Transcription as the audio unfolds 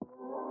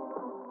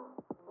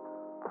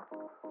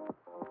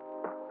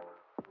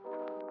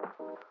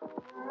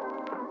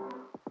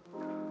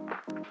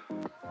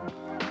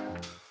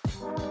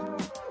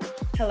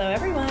Hello,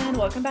 everyone.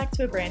 Welcome back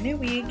to a brand new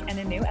week and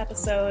a new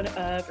episode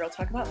of Real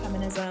Talk About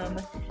Feminism.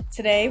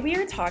 Today, we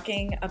are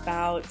talking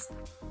about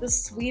the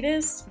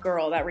sweetest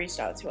girl that reached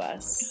out to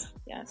us.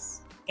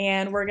 Yes.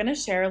 And we're going to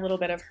share a little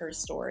bit of her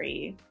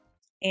story.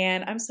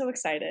 And I'm so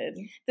excited.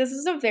 This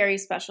is a very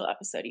special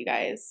episode, you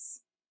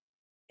guys.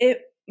 It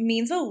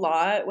means a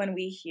lot when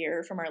we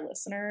hear from our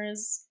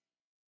listeners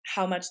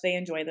how much they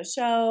enjoy the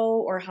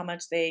show or how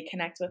much they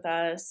connect with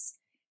us.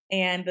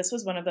 And this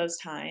was one of those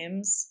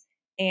times.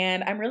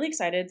 And I'm really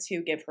excited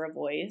to give her a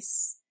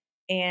voice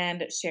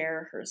and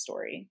share her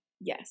story.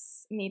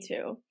 Yes, me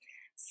too.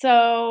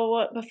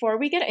 So before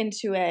we get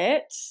into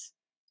it,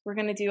 we're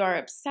going to do our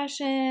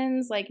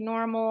obsessions, like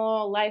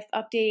normal life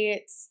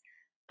updates,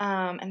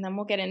 and then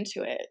we'll get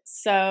into it.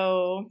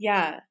 So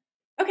yeah.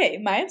 Okay,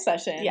 my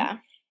obsession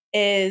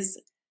is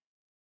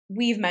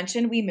we've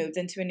mentioned we moved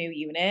into a new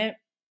unit.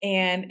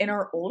 And in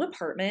our old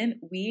apartment,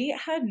 we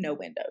had no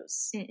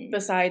windows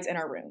besides in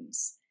our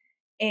rooms.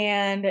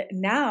 And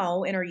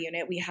now in our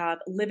unit, we have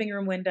living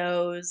room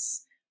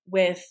windows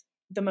with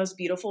the most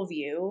beautiful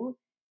view.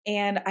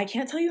 And I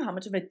can't tell you how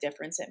much of a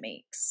difference it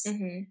makes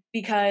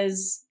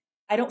because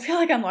I don't feel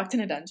like I'm locked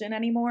in a dungeon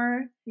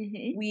anymore.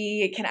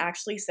 We can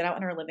actually sit out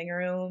in our living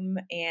room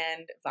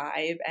and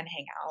vibe and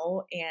hang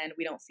out, and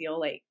we don't feel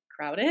like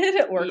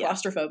crowded or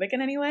claustrophobic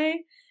in any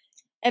way.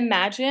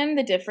 Imagine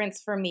the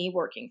difference for me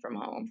working from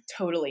home.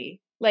 Totally.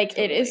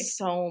 It is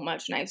so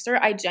much nicer.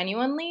 I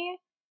genuinely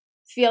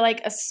feel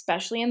like,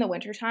 especially in the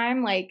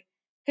wintertime,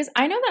 because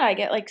I know that I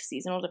get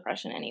seasonal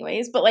depression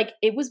anyways, but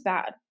it was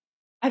bad.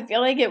 I feel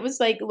like it was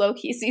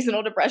low-key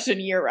seasonal depression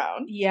year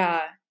round.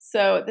 Yeah.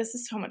 So this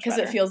is so much better.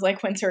 Because it feels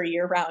like winter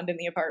year round in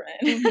the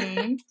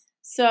apartment.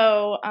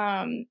 So,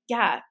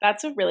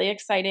 that's a really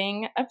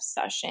exciting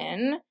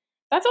obsession.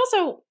 That's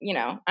also,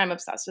 I'm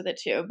obsessed with it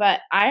too,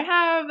 but I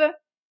have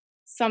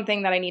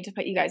something that I need to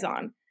put you guys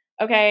on.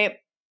 Okay.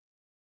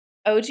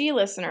 OG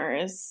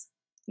listeners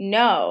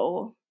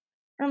know,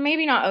 or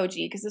maybe not OG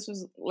because this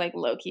was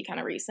low-key kind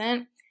of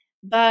recent,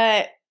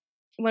 but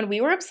when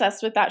we were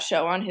obsessed with that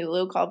show on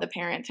Hulu called The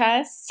Parent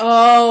Test.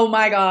 Oh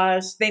my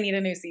gosh, they need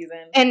a new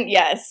season. And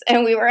yes,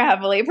 and we were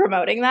heavily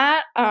promoting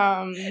that.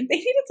 They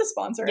needed to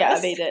sponsor us. Yeah,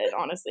 they did,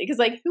 honestly,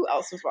 because who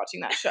else was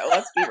watching that show?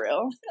 Let's be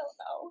real.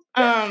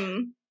 I don't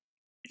know.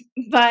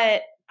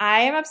 But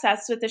I am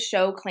obsessed with the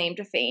show Claim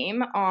to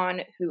Fame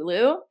on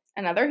Hulu,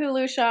 another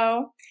Hulu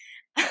show.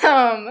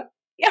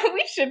 Yeah,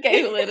 we should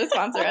get Hulu to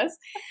sponsor us.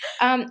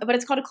 But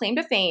it's called A Claim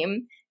to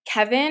Fame.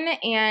 Kevin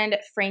and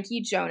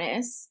Frankie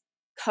Jonas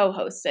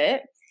co-host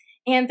it.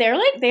 And they're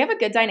they have a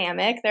good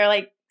dynamic.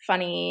 They're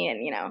funny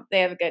and,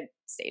 they have a good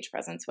stage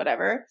presence,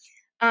 whatever.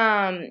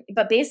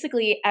 But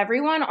basically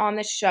everyone on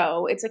the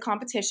show, it's a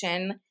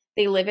competition.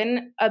 They live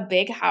in a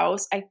big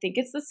house. I think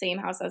it's the same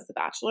house as The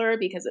Bachelor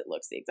because it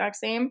looks the exact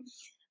same.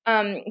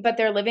 But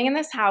they're living in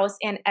this house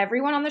and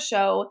everyone on the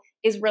show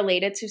is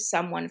related to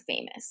someone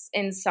famous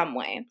in some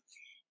way.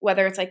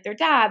 Whether it's their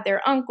dad,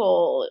 their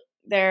uncle,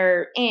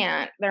 their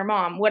aunt, their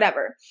mom,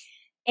 whatever.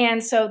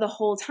 And so the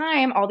whole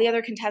time, all the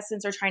other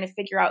contestants are trying to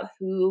figure out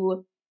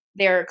who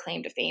their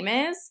claim to fame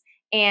is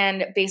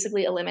and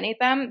basically eliminate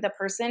them. The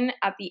person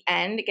at the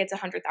end gets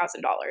 $100,000.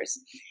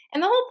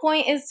 And the whole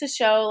point is to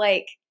show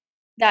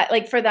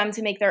that for them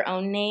to make their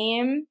own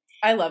name.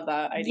 I love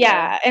that idea.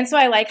 Yeah. And so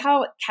I like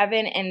how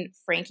Kevin and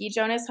Frankie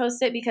Jonas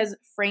host it because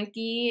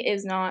Frankie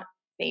is not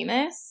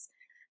famous.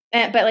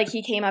 But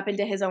he came up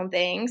into his own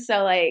thing.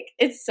 So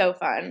it's so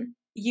fun.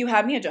 You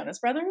had me at Jonas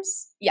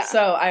Brothers. Yeah. So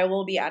I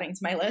will be adding to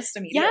my list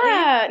immediately.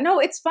 Yeah. No,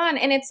 it's fun.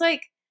 And it's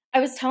I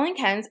was telling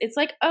Ken's, it's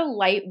a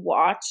light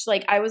watch.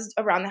 I was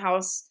around the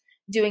house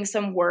doing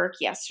some work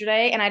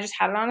yesterday and I just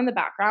had it on in the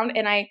background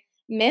and I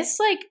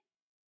missed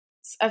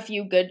a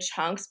few good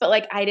chunks, but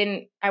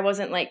I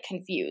wasn't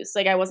confused.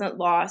 I wasn't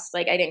lost.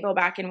 I didn't go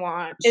back and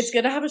watch. It's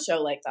good to have a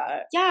show like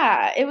that.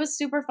 Yeah, it was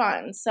super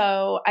fun.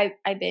 So I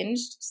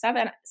binged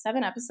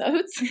seven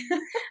episodes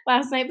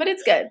last night, but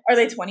it's good. Are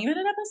they 20-minute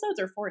episodes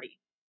or 40?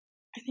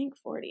 I think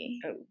 40.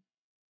 Oh,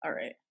 all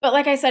right. But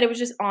like I said, it was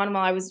just on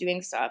while I was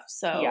doing stuff.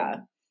 So yeah.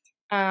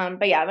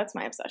 But yeah, that's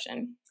my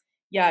obsession.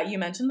 Yeah, you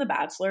mentioned The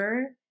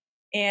Bachelor,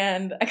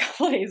 and a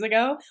couple of days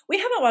ago, we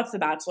haven't watched The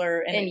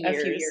Bachelor in a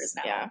few years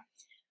now. Yeah.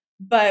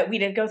 But we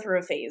did go through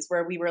a phase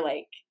where we were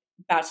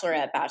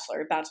Bachelorette,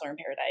 Bachelor, Bachelor in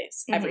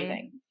Paradise,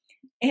 everything.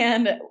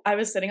 And I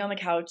was sitting on the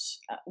couch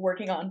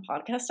working on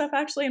podcast stuff,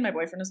 actually, and my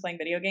boyfriend was playing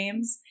video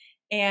games.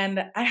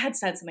 And I had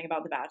said something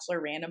about The Bachelor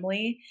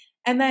randomly.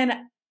 And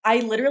then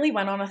I literally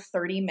went on a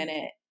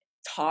 30-minute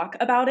talk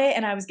about it,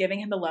 and I was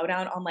giving him the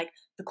lowdown on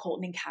the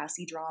Colton and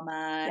Cassie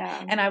drama.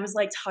 Yeah. And I was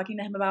talking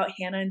to him about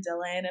Hannah and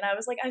Dylan, and I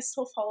was I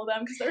still follow them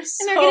because they're so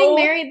and they're getting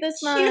married this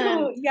cute.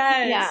 month.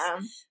 Yes. Yeah.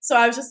 So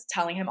I was just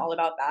telling him all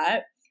about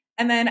that.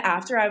 And then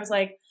after I was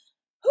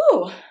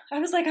whew, I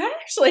was I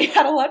actually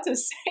had a lot to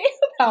say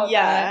about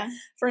that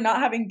for not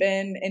having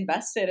been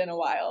invested in a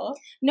while.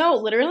 No,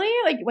 literally,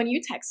 when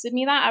you texted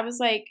me that, I was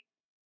why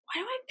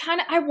do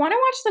I want to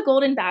watch The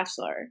Golden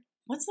Bachelor?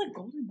 What's The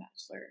Golden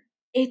Bachelor?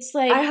 It's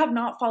like I have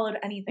not followed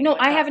anything. No,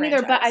 with I that haven't franchise.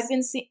 either, but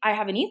I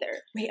haven't either.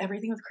 Wait,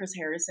 everything with Chris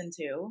Harrison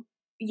too?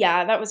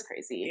 Yeah, that was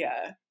crazy.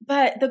 Yeah.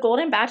 But The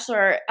Golden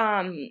Bachelor,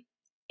 I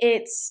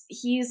think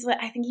he's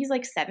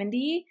like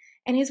 70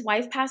 and his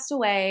wife passed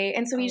away,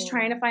 and so he's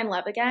trying to find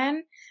love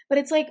again. But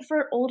it's like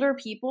for older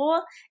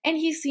people, and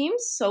he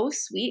seems so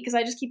sweet because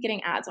I just keep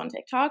getting ads on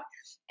TikTok.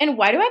 And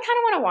why do I kind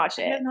of want to watch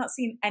it? I have not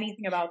seen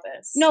anything about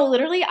this. No,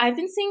 literally, I've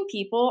been seeing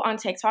people on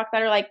TikTok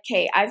that are like,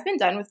 "Okay, I've been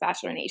done with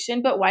Bachelor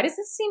Nation, but why does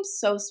this seem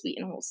so sweet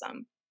and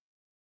wholesome?"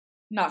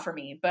 Not for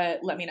me, but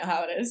let me know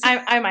how it is.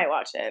 I might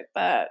watch it,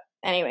 but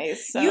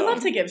anyways, so you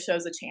love to give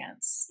shows a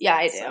chance. Yeah,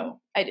 I do.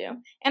 So. I do,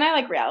 and I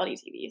like reality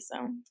TV,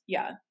 so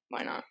yeah,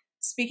 why not?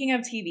 Speaking of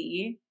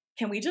TV,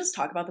 can we just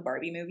talk about the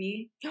Barbie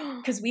movie?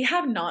 Because we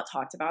have not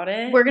talked about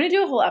it. We're gonna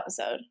do a whole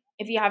episode.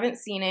 If you haven't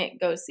seen it,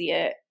 go see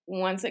it.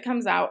 Once it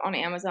comes out on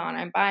Amazon,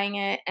 I'm buying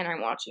it and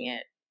I'm watching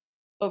it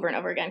over and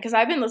over again because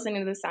I've been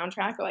listening to the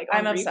soundtrack like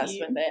on I'm obsessed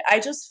with it.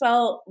 I just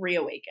felt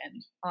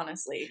reawakened,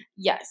 honestly.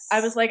 Yes. I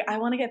was like, I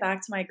want to get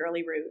back to my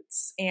girly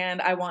roots and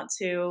I want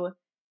to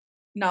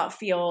not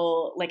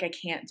feel like I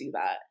can't do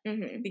that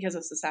because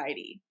of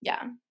society.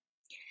 Yeah.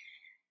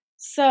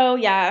 So,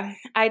 yeah,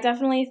 I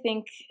definitely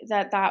think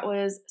that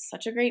was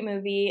such a great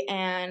movie,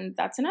 and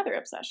that's another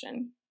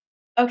obsession.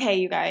 Okay,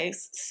 you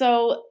guys.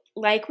 So,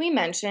 like we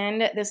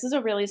mentioned, this is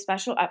a really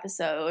special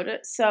episode.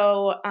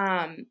 So,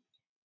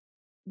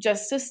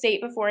 just to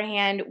state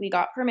beforehand, we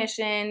got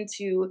permission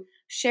to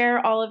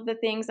share all of the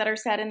things that are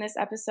said in this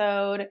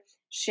episode,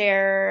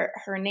 share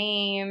her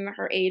name,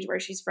 her age, where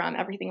she's from,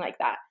 everything like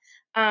that.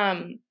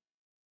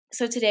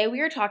 So today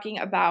we are talking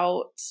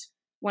about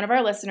one of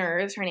our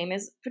listeners. Her name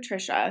is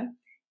Patricia,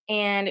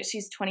 and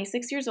she's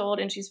 26 years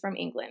old, and she's from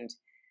England.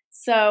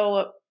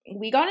 So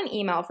we got an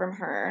email from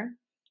her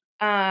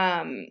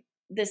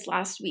this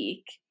last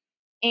week,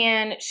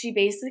 and she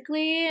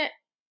basically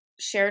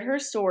shared her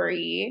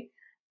story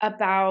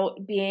about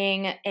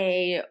being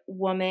a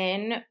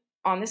woman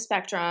on the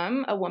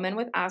spectrum, a woman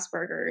with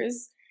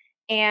Asperger's,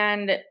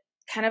 and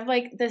kind of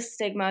like the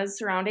stigmas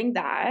surrounding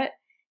that.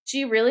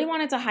 She really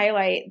wanted to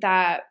highlight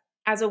that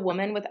as a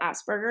woman with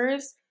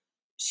Asperger's,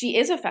 she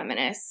is a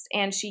feminist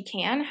and she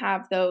can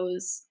have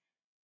those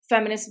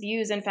feminist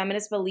views and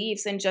feminist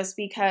beliefs. And just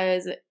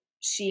because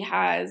she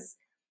has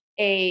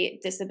a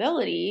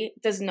disability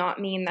does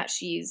not mean that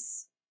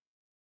she's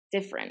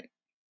different,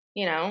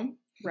 you know?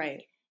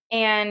 Right.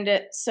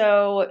 And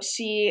so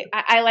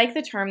I like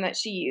the term that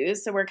she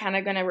used. So we're kind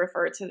of going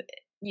to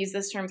use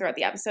this term throughout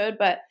the episode,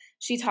 but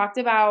she talked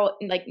about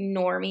like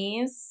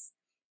normies.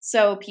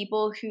 So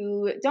people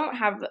who don't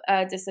have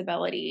a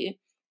disability,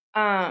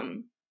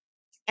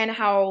 and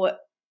how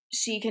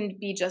she can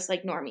be just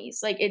like normies.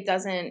 Like it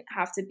doesn't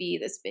have to be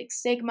this big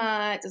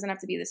stigma. It doesn't have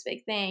to be this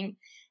big thing.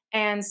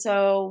 And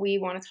so we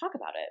want to talk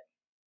about it.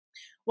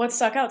 What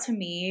stuck out to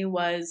me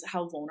was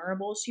how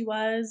vulnerable she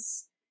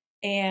was.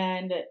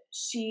 And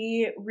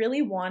she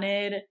really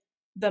wanted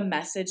the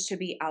message to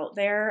be out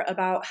there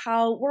about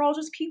how we're all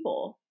just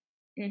people.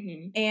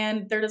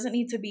 And there doesn't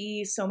need to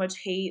be so much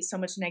hate, so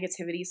much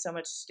negativity, so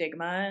much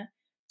stigma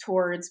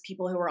towards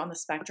people who are on the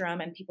spectrum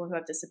and people who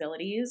have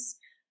disabilities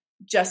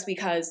just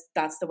because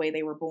that's the way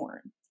they were born.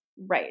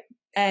 Right.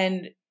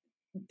 And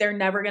they're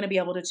never going to be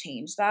able to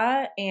change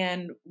that.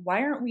 And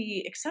why aren't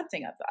we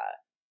accepting of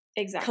that?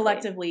 Exactly.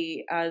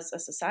 Collectively as a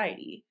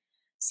society.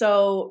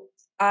 So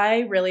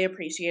I really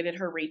appreciated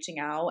her reaching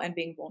out and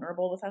being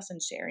vulnerable with us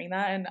and sharing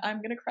that. And I'm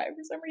going to cry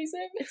for some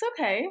reason. It's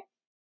okay.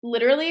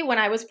 Literally, when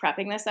I was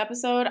prepping this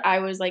episode, I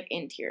was like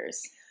in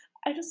tears.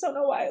 I just don't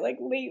know why. Like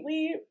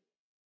lately,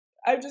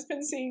 I've just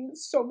been seeing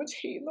so much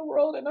hate in the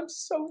world and I'm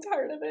so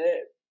tired of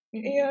it.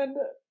 And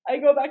I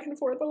go back and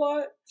forth a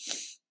lot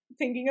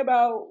thinking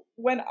about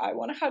when I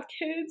want to have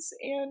kids,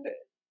 and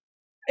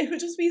it would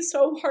just be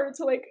so hard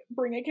to like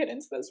bring a kid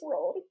into this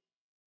world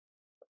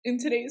in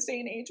today's day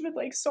and age with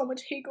like so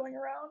much hate going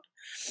around.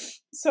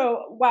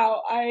 So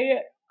wow,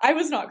 I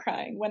was not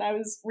crying when I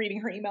was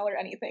reading her email or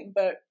anything,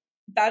 but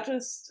that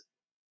just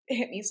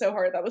hit me so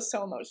hard. That was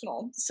so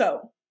emotional.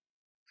 So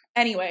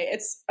anyway,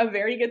 it's a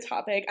very good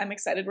topic. I'm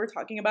excited we're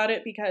talking about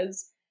it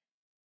because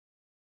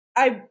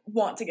I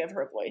want to give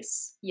her a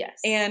voice. Yes.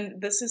 And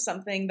this is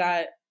something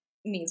that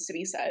needs to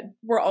be said.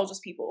 We're all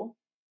just people.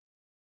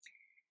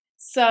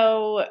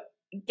 So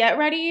get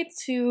ready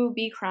to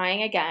be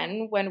crying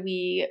again when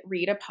we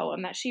read a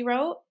poem that she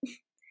wrote.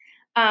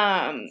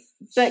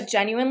 But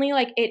genuinely,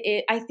 like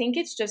I think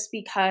it's just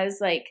because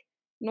like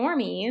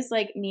normies,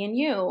 like me and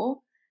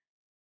you,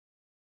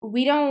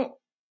 we don't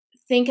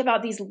think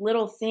about these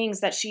little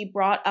things that she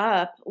brought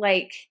up,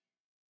 like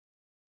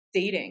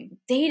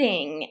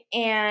dating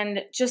and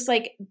just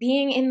like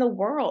being in the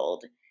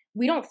world.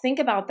 We don't think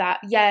about that,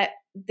 yet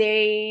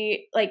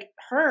they like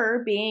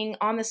her being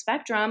on the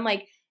spectrum,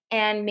 like,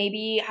 and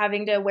maybe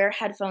having to wear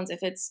headphones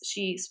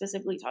she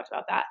specifically talked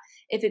about that,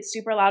 if it's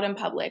super loud in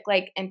public,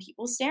 like, and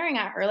people staring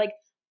at her, like,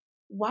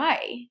 why?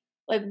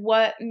 Like,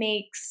 what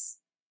makes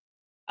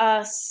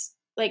us,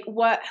 like,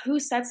 who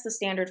sets the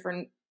standard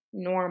for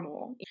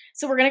normal.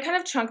 So we're going to kind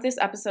of chunk this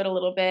episode a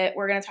little bit.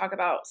 We're going to talk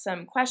about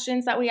some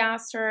questions that we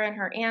asked her and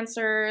her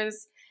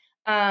answers.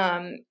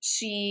 We're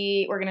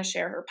going to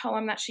share her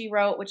poem that she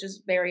wrote, which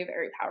is very,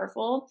 very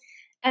powerful.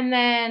 And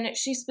then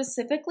she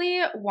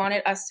specifically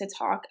wanted us to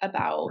talk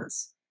about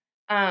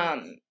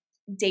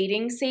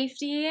dating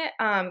safety,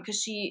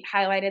 because she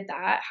highlighted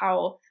that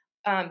how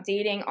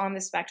dating on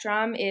the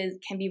spectrum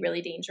can be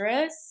really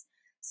dangerous.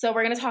 So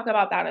we're going to talk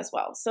about that as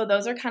well. So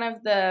those are kind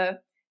of the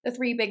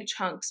 3 big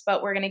chunks,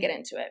 but we're going to get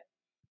into it.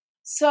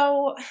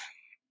 So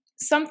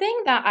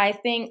something that I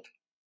think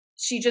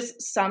she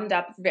just summed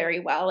up very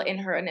well in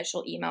her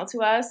initial email to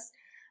us,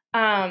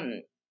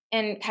 and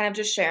kind of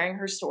just sharing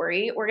her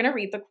story. We're going to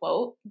read the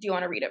quote. Do you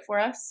want to read it for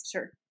us?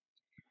 Sure.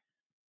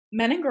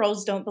 Men and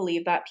girls don't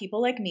believe that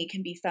people like me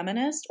can be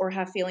feminist or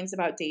have feelings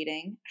about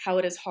dating, how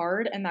it is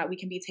hard and that we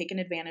can be taken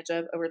advantage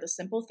of over the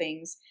simple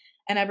things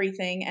and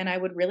everything. And I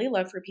would really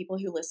love for people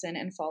who listen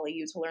and follow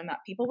you to learn that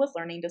people with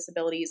learning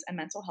disabilities and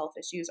mental health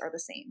issues are the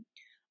same.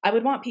 I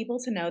would want people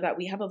to know that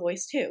we have a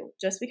voice too,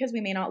 just because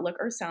we may not look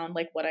or sound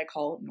like what I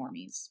call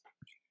normies.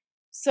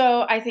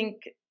 So I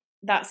think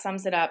that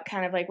sums it up,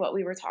 kind of like what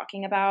we were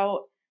talking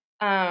about.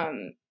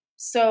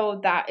 So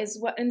that is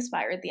what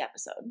inspired the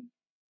episode.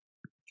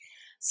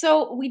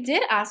 So we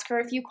did ask her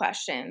a few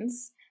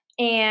questions,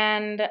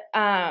 and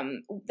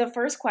the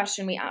first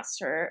question we asked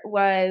her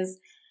was,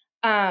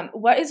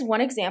 what is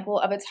one example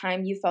of a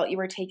time you felt you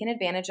were taken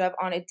advantage of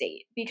on a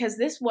date? Because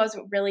this was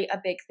really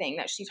a big thing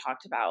that she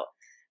talked about,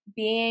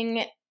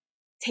 being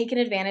taken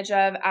advantage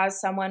of as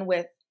someone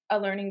with a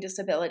learning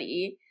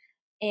disability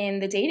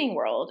in the dating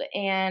world,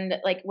 and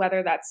like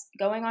whether that's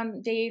going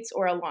on dates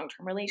or a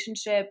long-term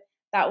relationship.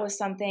 That was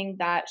something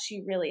that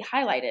she really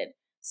highlighted.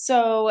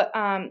 So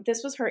this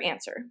was her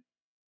answer.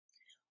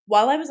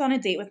 While I was on a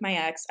date with my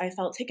ex, I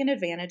felt taken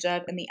advantage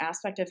of in the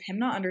aspect of him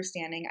not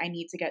understanding I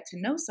need to get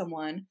to know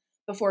someone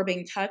before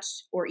being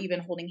touched or even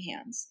holding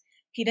hands.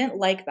 He didn't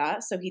like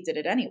that, so he did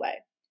it anyway.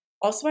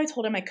 Also, I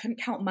told him I couldn't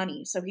count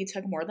money, so he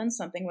took more than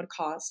something would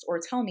cost or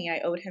tell me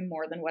I owed him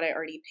more than what I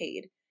already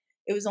paid.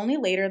 It was only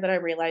later that I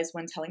realized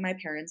when telling my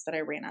parents that I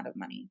ran out of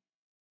money.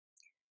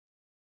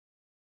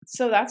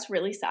 So that's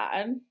really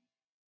sad.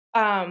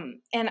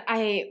 And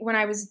when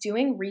I was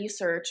doing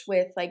research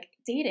with like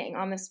dating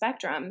on the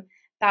spectrum,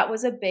 that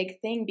was a big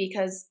thing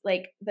because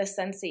like the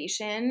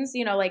sensations,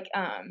 like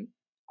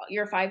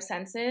your 5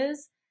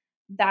 senses,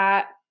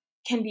 that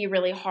can be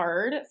really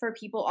hard for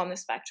people on the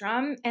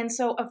spectrum. And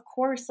so of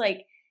course,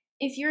 like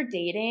if you're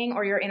dating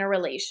or you're in a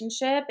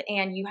relationship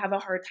and you have a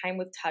hard time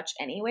with touch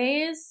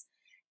anyways,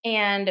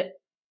 and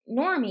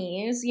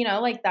normies,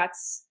 like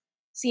that's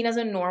seen as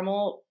a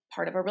normal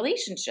part of a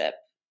relationship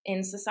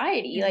in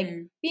society, like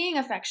being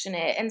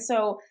affectionate. And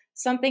so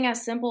something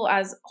as simple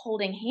as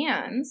holding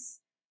hands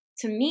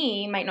to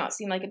me might not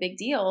seem like a big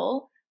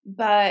deal,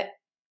 but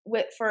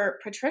for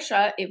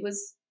Patricia,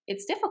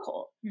 it's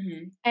difficult.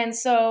 And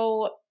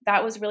so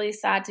that was really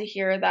sad to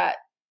hear that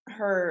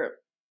her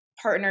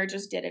partner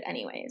just did it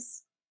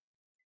anyways.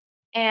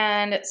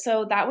 And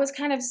so that was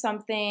kind of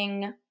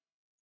something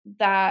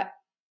that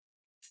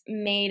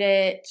made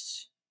it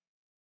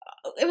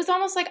was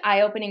almost like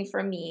eye-opening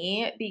for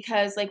me,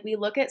 because like we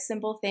look at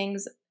simple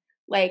things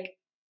like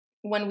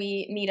when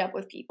we meet up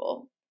with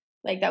people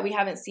like that we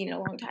haven't seen in a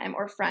long time,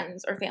 or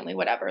friends or family,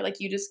 whatever, like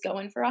you just go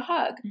in for a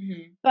hug.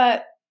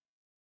 But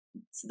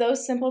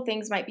those simple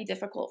things might be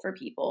difficult for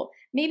people,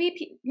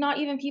 maybe not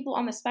even people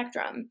on the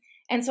spectrum.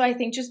 And so I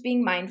think just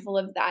being mindful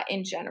of that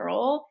in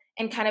general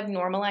and kind of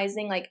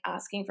normalizing like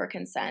asking for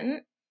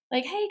consent,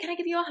 like, hey, can I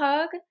give you a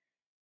hug?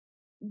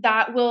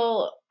 That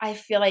will, I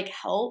feel like,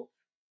 help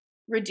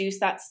reduce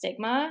that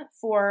stigma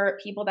for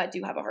people that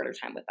do have a harder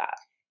time with that.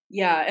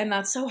 Yeah, and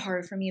that's so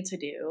hard for me to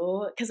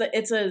do because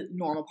it's a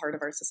normal part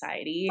of our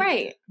society.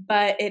 Right.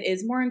 But it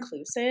is more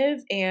inclusive,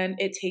 and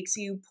it takes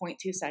you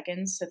 0.2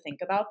 seconds to think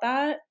about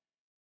that,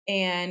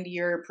 and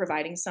you're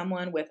providing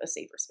someone with a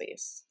safer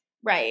space.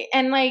 Right.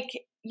 And like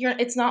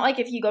it's not like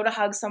if you go to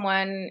hug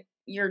someone,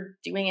 you're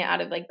doing it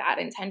out of like bad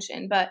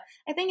intention, but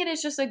I think it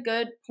is just a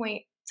good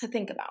point to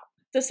think about.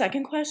 The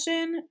second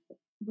question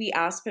we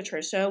asked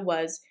Patricia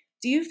was,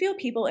 do you feel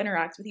people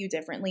interact with you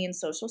differently in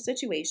social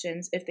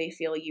situations if they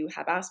feel you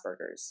have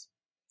Asperger's?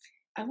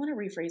 I want to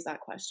rephrase that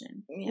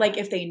question. Yeah. Like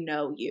if they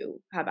know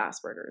you have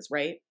Asperger's,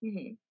 right?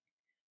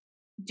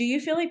 Do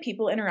you feel like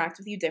people interact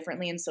with you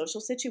differently in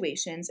social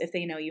situations if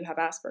they know you have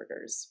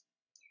Asperger's?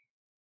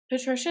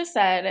 Patricia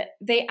said,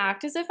 they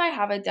act as if I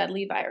have a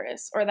deadly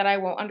virus or that I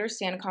won't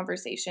understand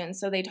conversation,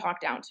 so they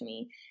talk down to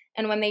me.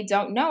 And when they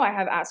don't know I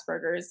have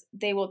Asperger's,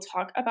 they will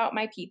talk about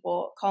my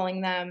people,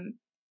 calling them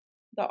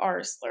the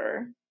R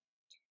slur,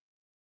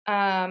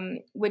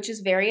 which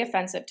is very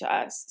offensive to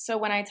us. So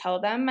when I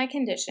tell them my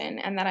condition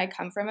and that I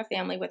come from a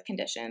family with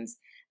conditions,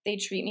 they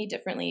treat me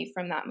differently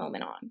from that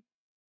moment on.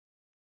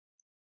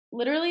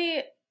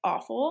 Literally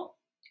awful.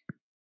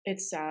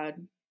 It's sad.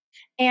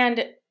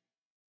 And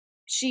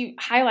she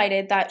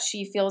highlighted that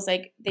she feels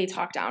like they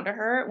talk down to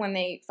her when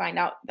they find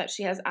out that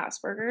she has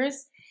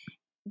Asperger's.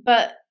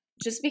 But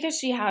just because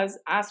she has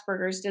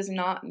Asperger's does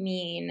not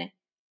mean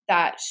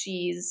that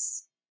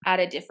she's at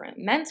a different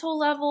mental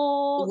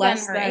level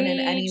less than her than age.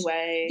 in any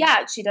way.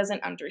 Yeah, she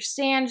doesn't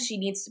understand. She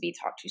needs to be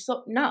talked to.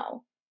 So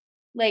no,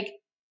 like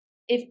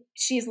if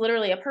she's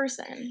literally a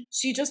person,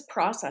 she just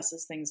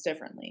processes things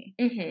differently.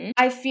 Mm-hmm.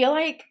 I feel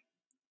like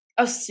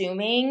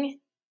assuming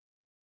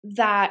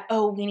that,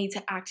 oh, we need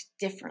to act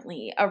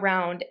differently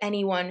around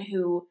anyone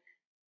who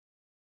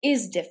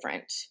is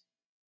different,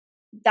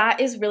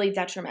 that is really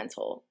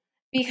detrimental,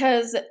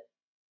 because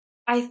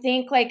I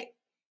think like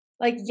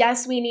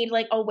yes, we need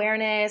like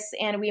awareness,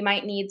 and we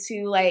might need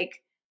to like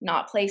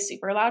not play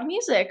super loud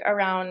music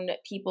around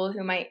people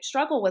who might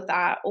struggle with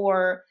that,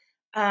 or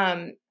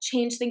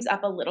change things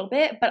up a little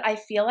bit. But I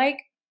feel like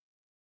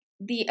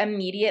the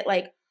immediate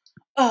like,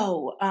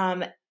 oh,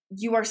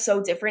 you are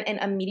so different, and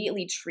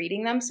immediately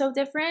treating them so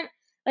different,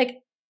 like,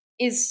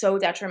 is so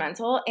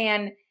detrimental.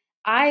 And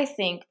I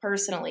think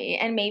personally,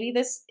 and maybe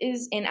this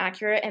is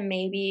inaccurate and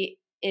maybe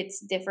it's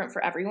different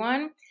for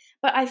everyone,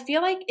 but I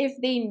feel like if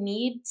they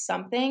need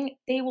something,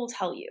 they will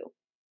tell you.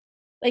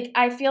 Like,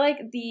 I feel like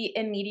the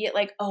immediate,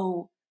 like,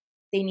 oh,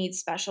 they need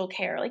special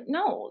care. Like,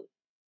 no,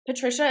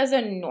 Patricia is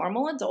a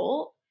normal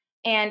adult.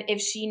 And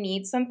if she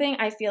needs something,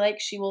 I feel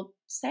like she will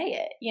say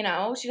it, you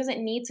know? She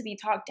doesn't need to be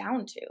talked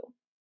down to.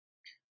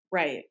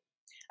 Right.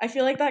 I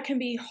feel like that can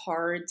be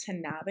hard to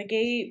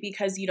navigate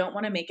because you don't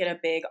want to make it a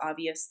big,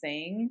 obvious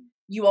thing.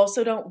 You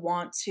also don't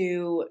want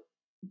to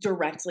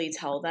directly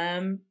tell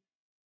them,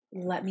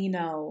 let me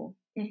know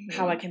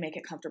how I can make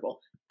it comfortable.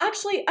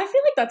 Actually, I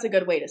feel like that's a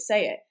good way to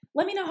say it.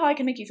 Let me know how I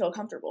can make you feel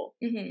comfortable.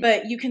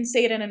 But you can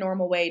say it in a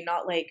normal way,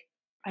 not like,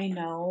 I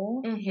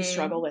know you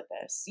struggle with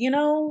this, you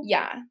know?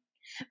 Yeah.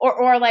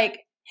 Or like,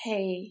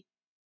 hey,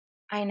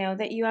 I know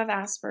that you have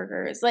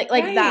Asperger's. Like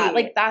Right. that.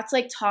 Like, that's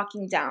like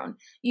talking down.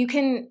 You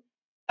can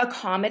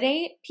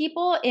accommodate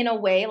people in a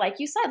way, like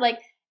you said, like,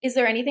 is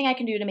there anything I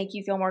can do to make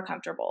you feel more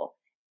comfortable?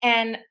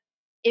 And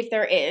if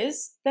there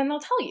is, then they'll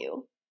tell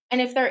you.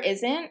 And if there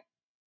isn't,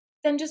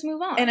 then just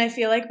move on. And I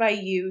feel like by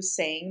you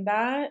saying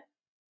that,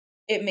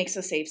 it makes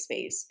a safe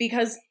space,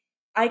 because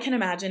I can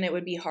imagine it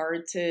would be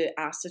hard to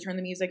ask to turn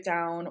the music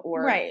down,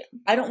 or right.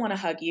 I don't want to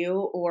hug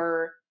you,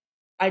 or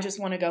I just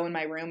want to go in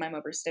my room, I'm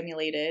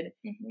overstimulated.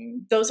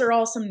 Those are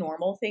all some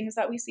normal things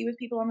that we see with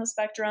people on the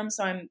spectrum.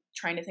 So I'm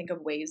trying to think of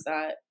ways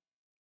that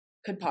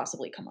could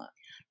possibly come up.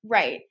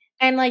 Right.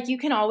 And like, you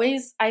can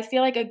always, I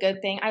feel like a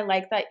good thing, I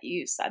like that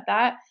you said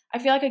that. I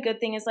feel like a good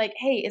thing is like,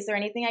 hey, is there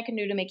anything I can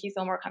do to make you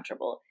feel more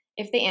comfortable?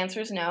 If the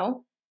answer is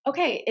no,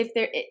 okay.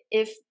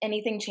 If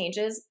anything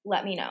changes,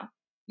 let me know.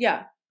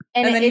 Yeah.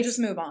 And then you just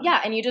move on.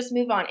 Yeah. And you just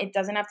move on. It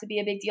doesn't have to be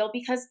a big deal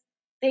because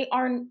they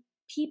are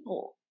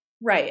people.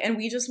 Right. And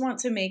we just want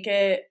to make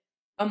it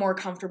a more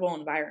comfortable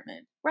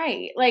environment.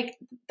 Right. Like,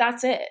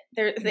 that's it.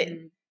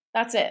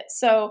 That's it.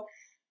 So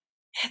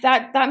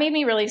that made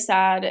me really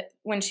sad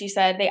when she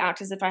said they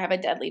act as if I have a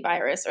deadly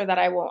virus or that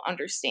I won't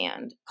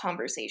understand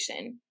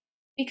conversation,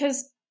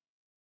 because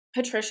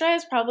Patricia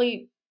is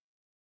probably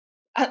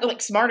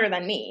like smarter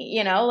than me,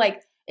 you know,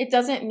 like it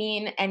doesn't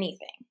mean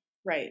anything.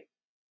 Right.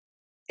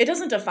 It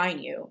doesn't define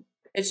you.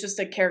 It's just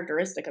a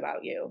characteristic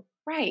about you.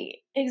 Right.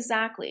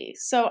 Exactly.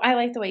 So I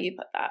like the way you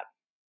put that.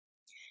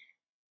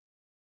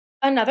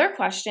 Another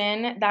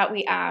question that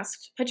we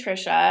asked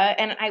Patricia,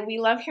 and we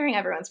love hearing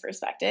everyone's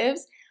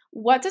perspectives.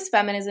 What does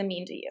feminism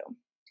mean to you?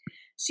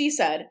 She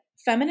said,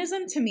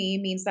 feminism to me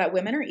means that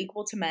women are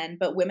equal to men,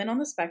 but women on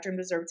the spectrum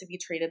deserve to be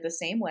treated the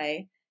same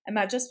way, and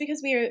that just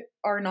because we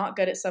are not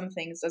good at some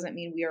things doesn't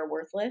mean we are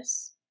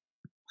worthless.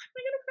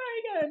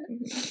 I'm going to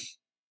cry again.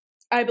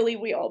 I believe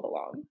we all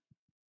belong.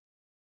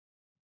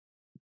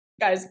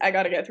 Guys, I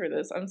got to get through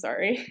this. I'm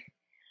sorry.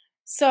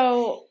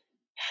 So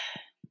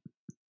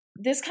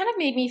this kind of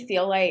made me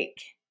feel like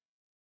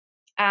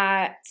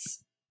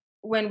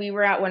when we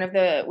were at one of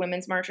the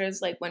women's marches,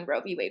 like when Roe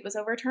v. Wade was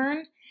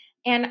overturned,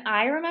 and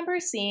I remember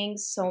seeing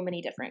so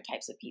many different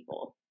types of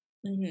people.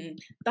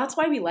 That's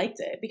why we liked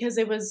it, because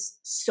it was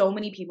so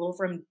many people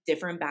from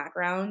different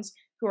backgrounds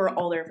who are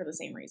all there for the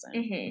same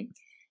reason.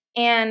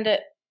 And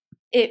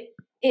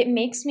it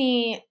makes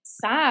me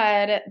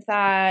sad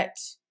that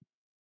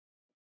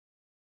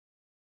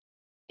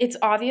it's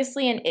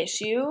obviously an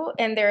issue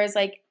and there is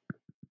like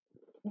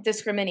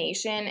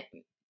discrimination,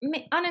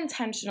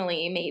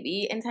 unintentionally,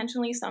 maybe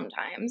intentionally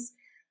sometimes,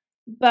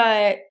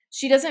 but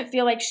she doesn't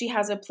feel like she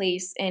has a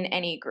place in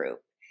any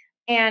group.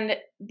 And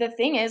the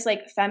thing is,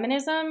 like,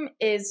 feminism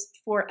is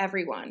for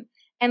everyone.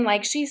 And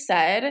like she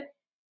said,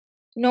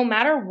 no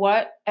matter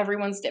what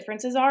everyone's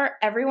differences are,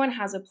 everyone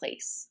has a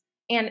place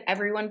and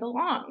everyone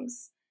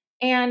belongs.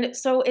 And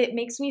so it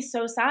makes me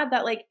so sad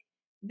that like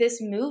this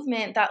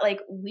movement that like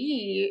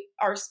we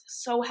are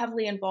so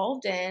heavily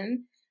involved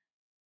in,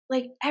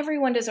 like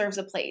everyone deserves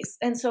a place.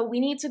 And so we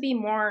need to be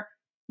more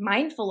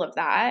mindful of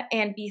that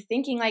and be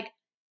thinking like,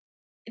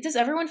 does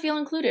everyone feel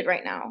included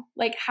right now?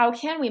 Like, how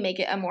can we make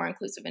it a more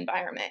inclusive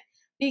environment?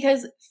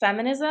 Because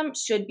feminism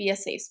should be a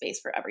safe space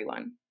for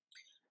everyone.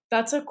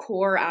 That's a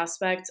core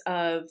aspect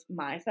of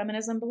my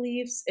feminism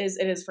beliefs, is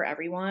it is for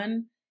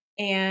everyone.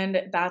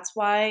 And that's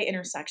why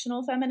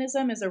intersectional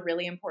feminism is a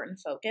really important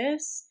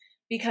focus,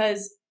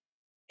 because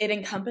it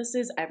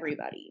encompasses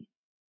everybody.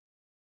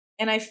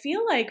 And I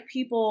feel like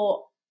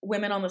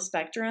women on the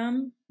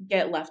spectrum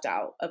get left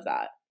out of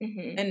that,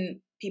 and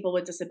people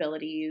with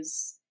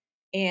disabilities.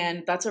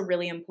 And that's a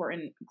really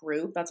important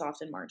group that's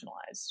often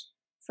marginalized.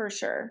 For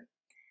sure.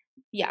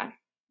 Yeah.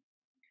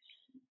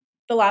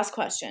 The last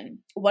question.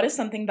 What is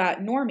something that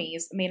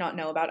normies may not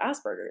know about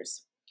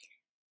Asperger's?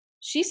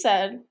 She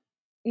said,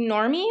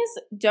 normies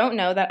don't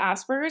know that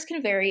Asperger's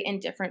can vary in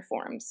different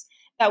forms,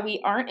 that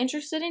we aren't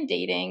interested in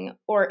dating,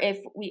 or if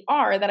we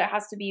are, that it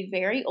has to be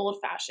very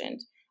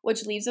old-fashioned,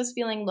 which leaves us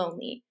feeling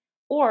lonely.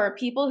 Or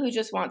people who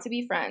just want to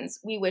be friends.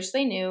 We wish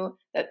they knew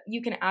that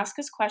you can ask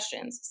us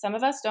questions. Some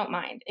of us don't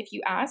mind. If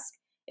you ask,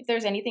 if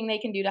there's anything they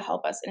can do to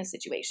help us in a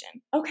situation.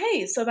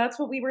 Okay, so that's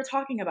what we were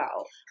talking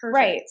about. Perfect.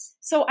 Right.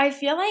 So I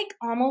feel like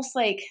almost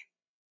like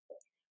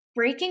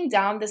breaking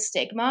down the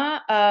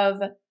stigma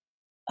of,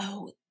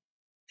 oh,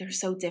 they're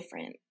so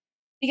different.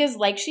 Because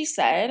like she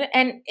said,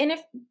 and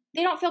if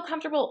they don't feel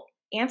comfortable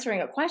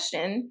answering a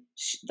question,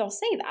 they'll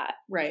say that.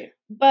 Right.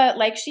 But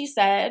like she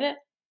said,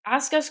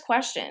 ask us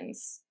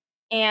questions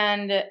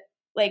and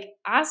like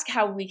ask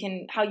how you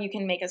can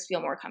make us feel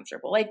more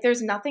comfortable. Like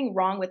there's nothing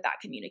wrong with that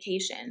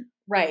communication.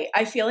 Right.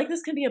 I feel like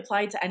this can be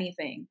applied to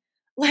anything.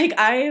 Like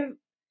I've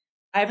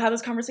had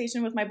this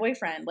conversation with my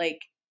boyfriend. Like,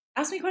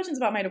 ask me questions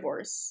about my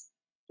divorce.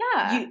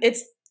 Yeah.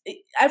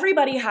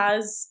 Everybody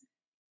has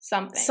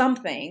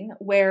something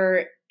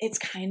where it's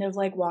kind of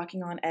like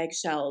walking on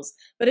eggshells.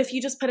 But if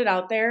you just put it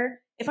out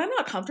there, if I'm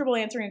not comfortable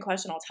answering a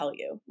question, I'll tell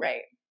you.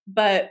 Right.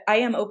 But I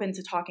am open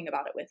to talking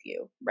about it with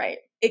you. Right.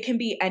 It can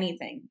be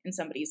anything in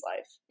somebody's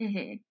life.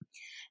 Mm-hmm.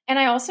 And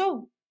I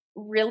also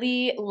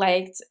really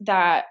liked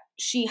that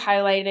she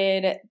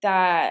highlighted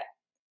that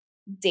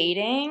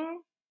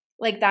dating,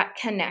 like that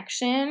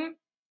connection,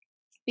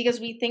 because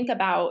we think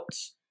about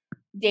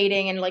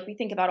dating and like we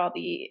think about all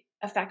the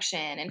affection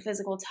and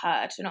physical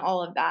touch and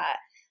all of that.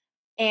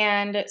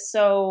 And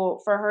so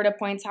for her to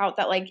point out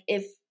that like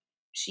if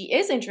she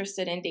is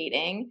interested in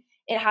dating,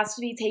 it has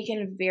to be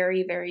taken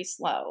very, very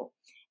slow.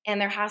 And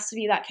there has to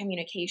be that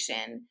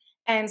communication.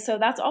 And so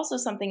that's also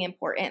something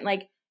important.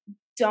 Like,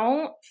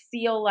 don't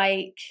feel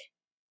like,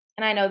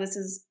 and I know this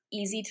is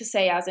easy to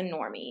say as a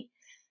normie,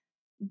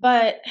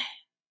 but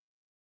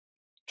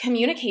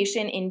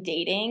communication in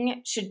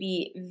dating should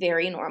be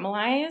very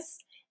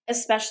normalized,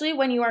 especially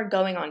when you are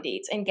going on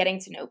dates and getting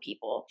to know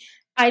people.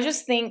 I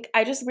just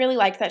really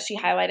like that she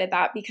highlighted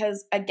that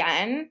because,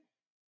 again,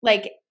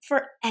 like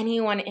for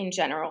anyone in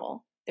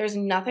general, there's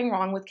nothing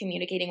wrong with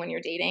communicating when you're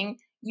dating.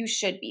 You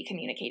should be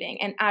communicating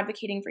and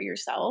advocating for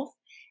yourself.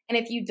 And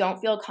if you don't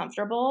feel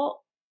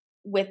comfortable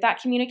with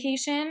that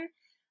communication,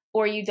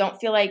 or you don't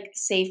feel like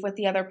safe with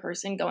the other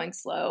person going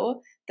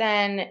slow,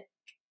 then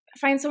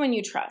find someone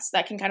you trust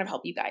that can kind of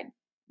help guide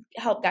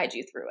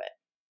you through it.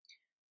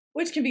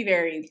 Which can be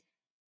very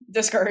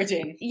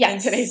discouraging in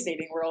today's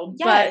dating world.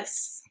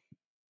 Yes.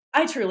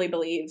 But I truly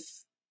believe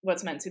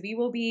what's meant to be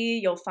will be.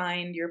 You'll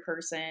find your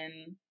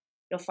person.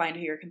 You'll find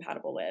who you're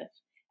compatible with.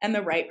 And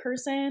the right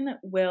person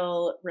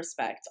will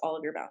respect all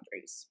of your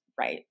boundaries.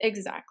 Right,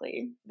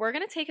 exactly. We're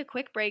going to take a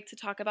quick break to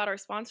talk about our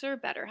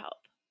sponsor, BetterHelp.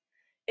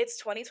 It's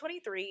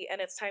 2023, and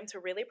it's time to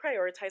really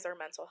prioritize our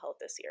mental health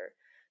this year.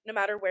 No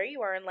matter where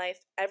you are in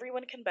life,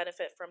 everyone can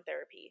benefit from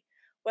therapy.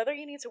 Whether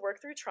you need to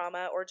work through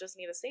trauma or just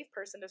need a safe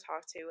person to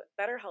talk to,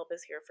 BetterHelp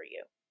is here for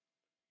you.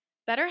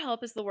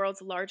 BetterHelp is the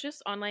world's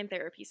largest online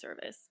therapy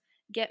service.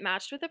 Get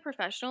matched with a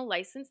professional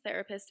licensed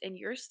therapist in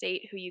your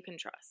state who you can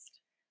trust.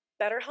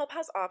 BetterHelp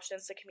has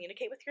options to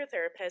communicate with your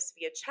therapist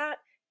via chat,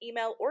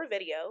 email, or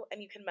video,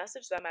 and you can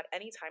message them at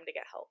any time to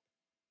get help.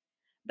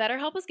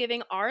 BetterHelp is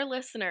giving our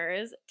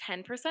listeners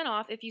 10%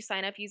 off if you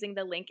sign up using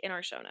the link in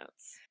our show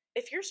notes.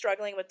 If you're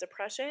struggling with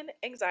depression,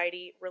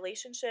 anxiety,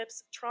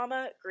 relationships,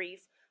 trauma,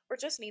 grief, or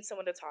just need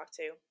someone to talk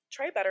to,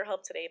 try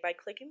BetterHelp today by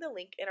clicking the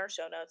link in our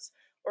show notes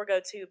or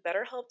go to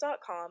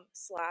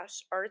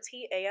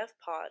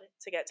betterhelp.com/RTAFpod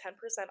to get 10%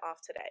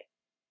 off today.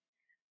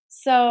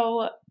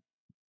 So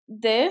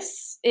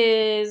this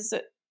is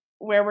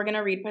where we're going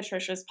to read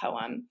Patricia's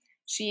poem.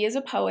 She is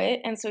a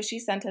poet, and so she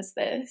sent us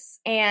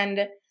this.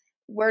 And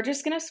we're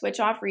just going to switch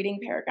off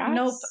reading paragraphs.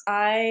 Nope,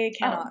 I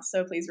cannot,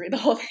 so please read the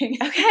whole thing.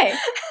 Okay,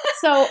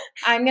 so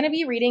I'm going to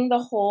be reading the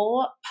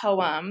whole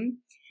poem.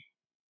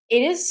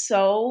 It is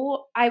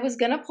I was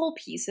going to pull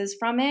pieces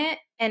from it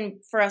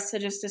and for us to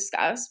just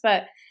discuss,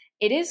 but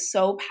it is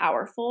so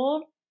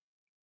powerful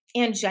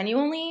and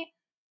genuinely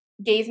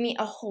gave me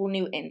a whole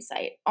new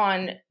insight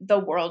on the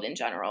world in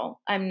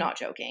general. I'm not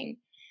joking.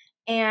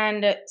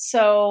 And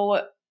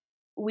so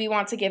we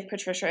want to give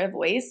Patricia a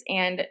voice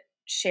and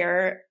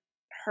share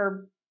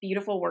her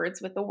beautiful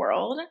words with the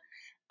world.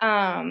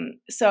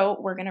 So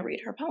we're going to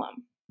read her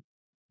poem.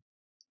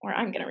 Or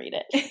I'm going to read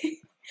it.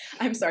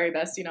 I'm sorry,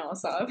 bestie, I'll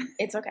sob.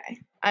 It's okay.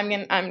 I'm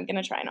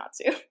gonna try not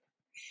to.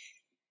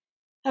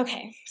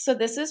 Okay, so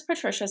this is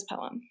Patricia's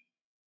poem.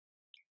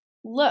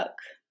 Look,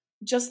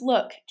 just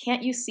look,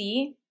 can't you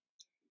see?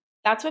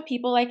 That's what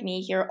people like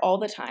me hear all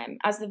the time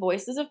as the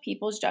voices of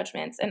people's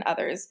judgments and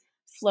others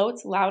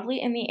floats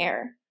loudly in the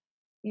air,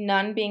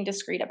 none being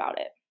discreet about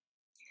it.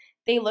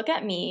 They look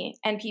at me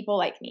and people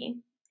like me.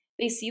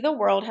 They see the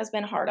world has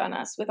been hard on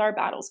us with our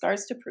battle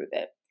scars to prove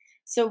it.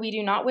 So we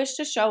do not wish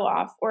to show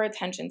off or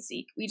attention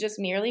seek. We just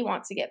merely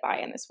want to get by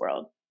in this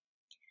world.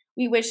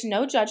 We wish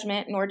no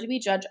judgment, nor do we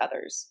judge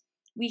others.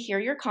 We hear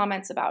your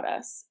comments about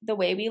us, the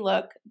way we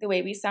look, the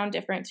way we sound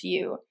different to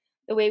you,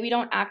 the way we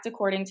don't act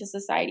according to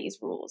society's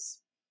rules.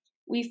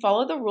 We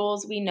follow the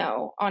rules we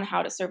know on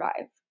how to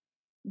survive,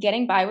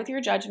 getting by with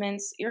your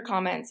judgments, your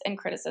comments, and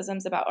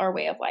criticisms about our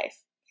way of life.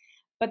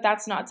 But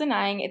that's not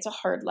denying it's a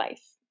hard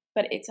life,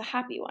 but it's a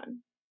happy one.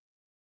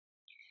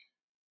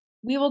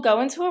 We will go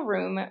into a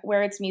room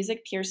where its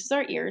music pierces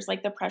our ears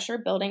like the pressure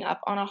building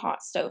up on a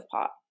hot stove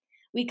pot.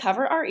 We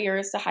cover our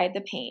ears to hide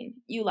the pain.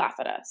 You laugh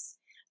at us.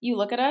 You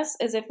look at us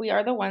as if we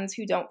are the ones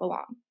who don't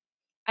belong.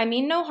 I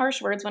mean no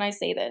harsh words when I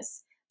say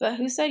this, but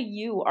who said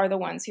you are the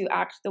ones who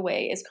act the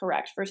way is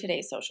correct for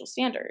today's social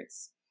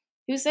standards?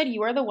 Who said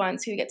you are the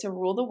ones who get to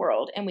rule the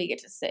world and we get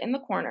to sit in the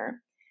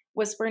corner,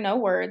 whisper no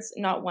words,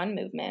 not one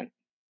movement?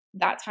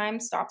 That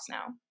time stops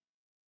now.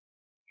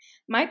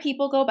 My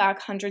people go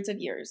back hundreds of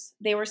years.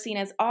 They were seen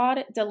as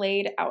odd,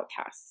 delayed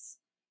outcasts.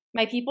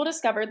 My people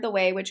discovered the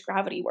way which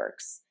gravity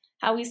works,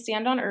 how we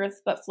stand on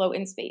Earth but float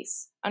in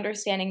space,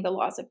 understanding the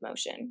laws of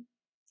motion.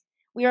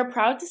 We are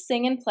proud to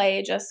sing and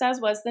play just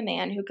as was the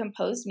man who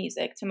composed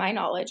music, to my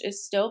knowledge,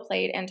 is still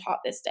played and taught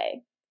this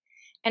day.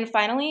 And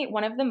finally,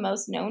 one of the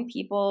most known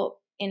people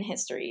in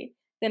history,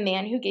 the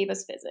man who gave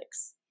us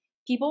physics.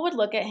 People would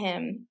look at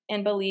him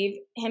and believe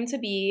him to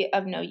be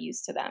of no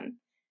use to them.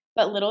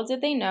 But little did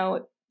they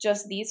know,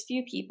 just these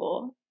few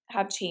people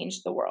have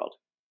changed the world.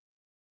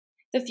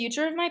 The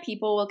future of my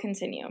people will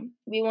continue.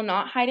 We will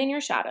not hide in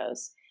your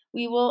shadows.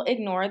 We will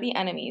ignore the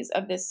enemies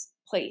of this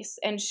place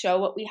and show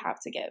what we have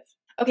to give.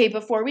 Okay,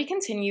 before we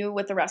continue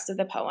with the rest of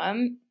the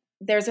poem,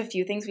 there's a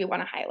few things we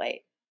want to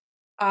highlight.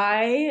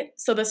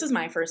 So this is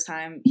my first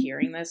time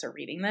hearing this or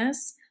reading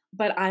this,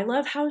 but I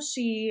love how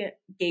she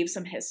gave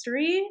some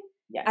history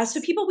as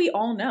to people we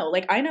all know.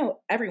 Like, I know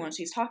everyone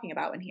she's talking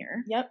about in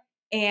here. Yep.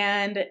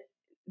 And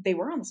they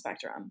were on the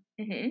spectrum.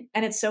 Mm-hmm.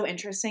 And it's so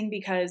interesting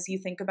because you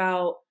think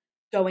about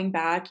going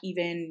back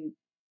even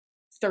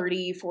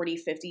 30, 40,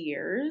 50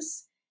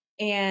 years,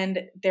 and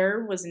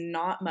there was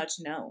not much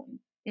known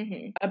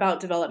about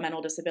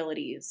developmental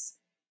disabilities.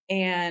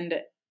 And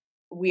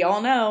we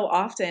all know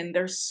often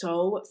they're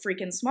so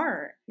freaking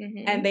smart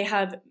and they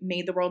have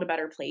made the world a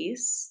better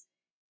place.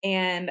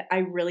 And I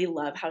really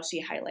love how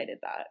she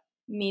highlighted that.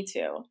 Me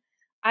too.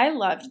 I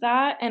loved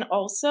that. And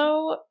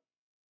also,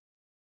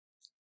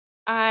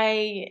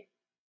 at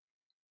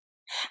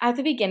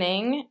the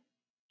beginning,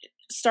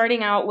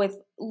 starting out with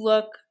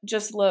look,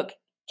 just look,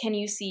 can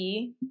you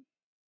see?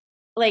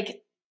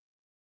 Like,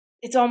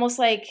 it's almost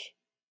like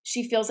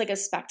she feels like a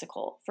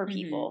spectacle for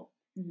people.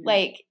 Mm-hmm.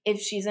 Like, if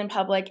she's in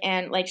public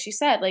and, like she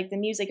said, like, the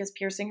music is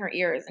piercing her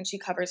ears and she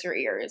covers her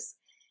ears,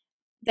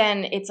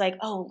 then it's like,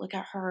 oh, look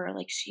at her.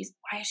 Like,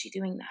 why is she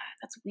doing that?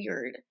 That's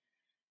weird.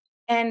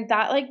 And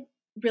that, like,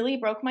 really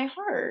broke my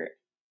heart.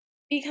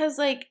 Because,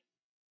 like,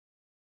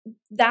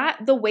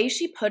 the way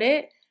she put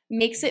it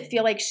makes it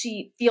feel like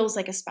she feels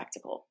like a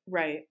spectacle.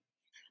 Right.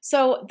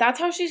 So that's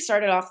how she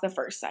started off the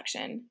first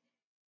section.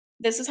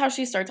 This is how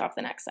she starts off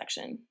the next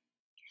section.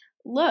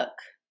 Look,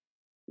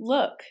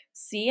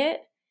 see it?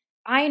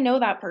 I know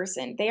that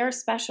person. They are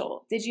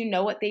special. Did you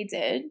know what they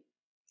did?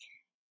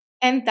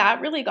 And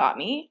that really got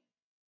me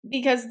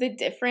because the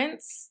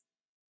difference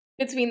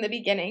between the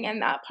beginning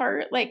and that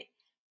part, like,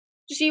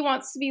 she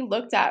wants to be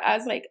looked at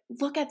as, like,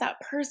 look at that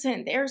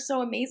person. They're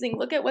so amazing.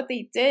 Look at what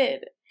they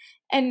did.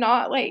 And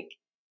not, like,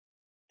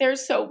 they're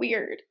so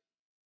weird.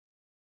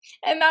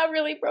 And that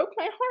really broke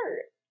my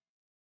heart.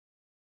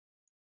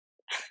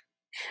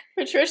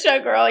 Patricia,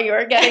 girl, you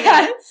are getting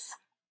us.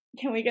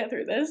 Can we get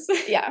through this?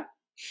 Yeah.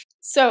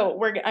 So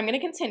I'm going to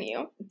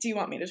continue. Do you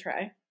want me to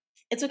try?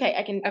 It's okay.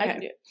 I can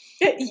do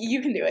it.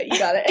 You can do it. You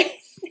got it.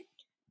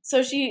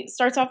 So she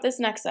starts off this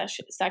next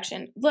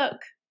section.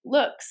 Look,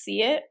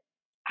 see it?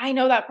 I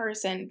know that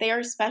person. They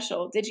are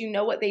special. Did you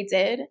know what they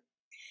did?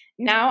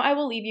 Now I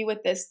will leave you with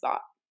this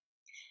thought.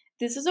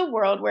 This is a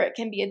world where it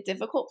can be a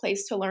difficult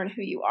place to learn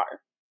who you are.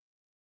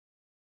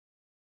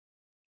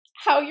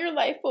 How your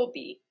life will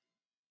be.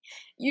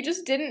 You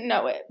just didn't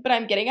know it, but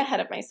I'm getting ahead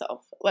of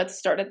myself. Let's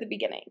start at the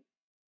beginning.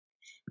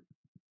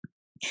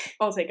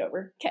 I'll take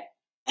over. Okay.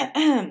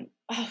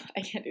 Oh,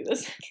 I can't do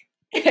this.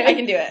 I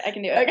can do it.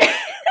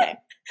 Okay.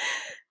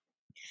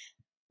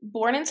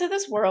 Born into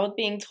this world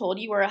being told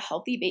you were a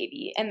healthy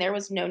baby and there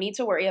was no need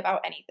to worry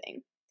about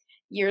anything.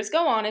 Years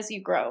go on as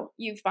you grow.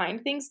 You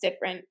find things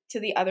different to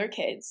the other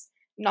kids,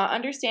 not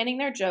understanding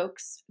their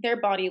jokes,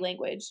 their body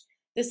language,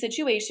 the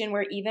situation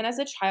where even as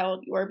a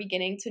child you are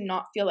beginning to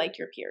not feel like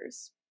your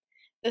peers.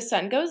 The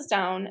sun goes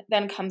down,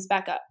 then comes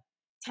back up.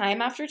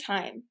 Time after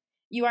time.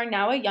 You are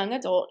now a young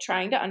adult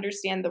trying to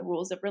understand the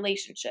rules of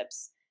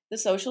relationships, the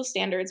social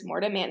standards more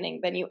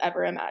demanding than you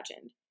ever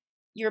imagined.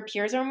 Your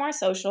peers are more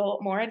social,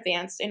 more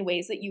advanced in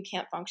ways that you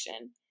can't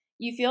function.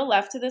 You feel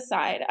left to the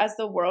side as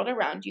the world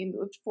around you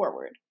moved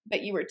forward,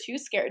 but you were too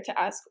scared to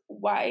ask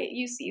why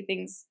you see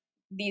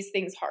these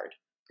things hard.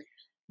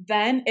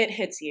 Then it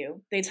hits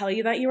you. They tell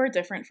you that you are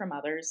different from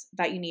others,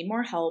 that you need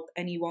more help,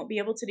 and you won't be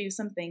able to do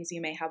some things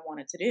you may have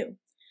wanted to do.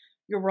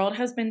 Your world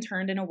has been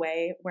turned in a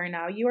way where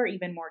now you are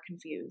even more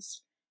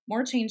confused.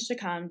 More change to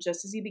come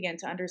just as you begin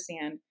to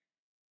understand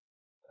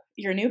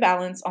your new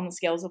balance on the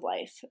scales of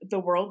life. The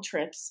world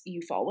trips,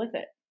 you fall with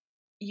it.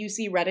 You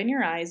see red in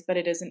your eyes, but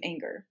it isn't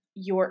anger.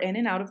 You're in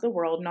and out of the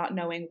world not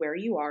knowing where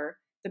you are,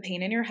 the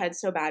pain in your head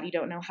so bad you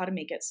don't know how to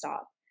make it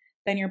stop.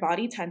 Then your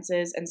body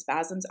tenses and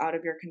spasms out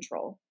of your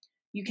control.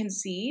 You can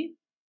see,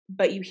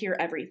 but you hear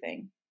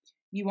everything.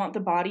 You want the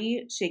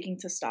body shaking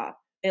to stop.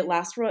 It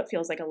lasts for what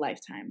feels like a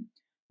lifetime.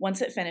 Once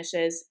it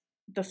finishes,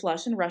 the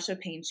flush and rush of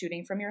pain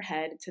shooting from your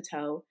head to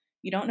toe,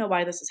 you don't know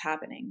why this is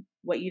happening,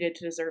 what you did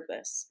to deserve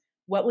this.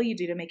 What will you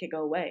do to make it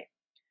go away?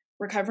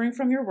 Recovering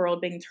from your world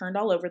being turned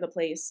all over the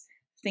place,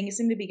 things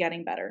seem to be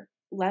getting better.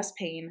 Less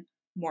pain,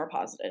 more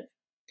positive.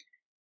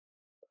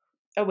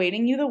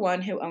 Awaiting you the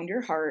one who owned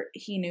your heart,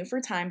 he knew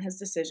for time his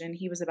decision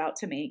he was about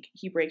to make.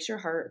 He breaks your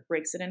heart,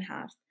 breaks it in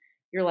half.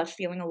 You're left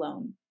feeling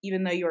alone,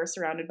 even though you are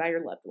surrounded by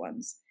your loved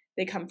ones.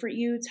 They comfort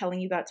you, telling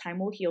you that time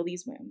will heal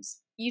these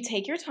wounds. You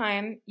take your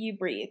time, you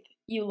breathe.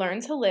 You learn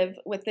to live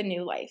with the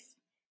new life.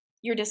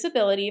 Your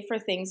disability for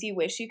things you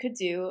wish you could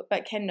do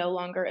but can no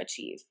longer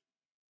achieve.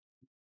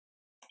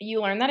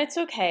 You learn that it's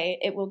okay,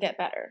 it will get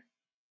better.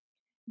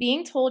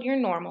 Being told you're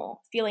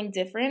normal, feeling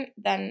different,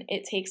 then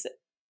it takes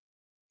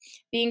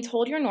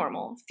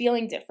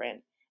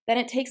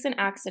an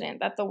accident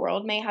that the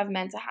world may have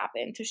meant to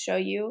happen to show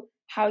you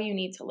how you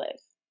need to live.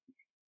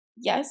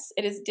 Yes,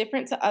 it is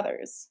different to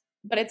others,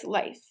 but it's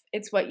life.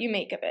 It's what you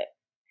make of it.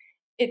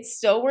 It's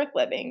still worth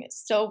living,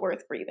 still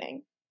worth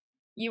breathing.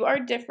 You are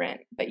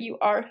different, but you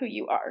are who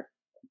you are.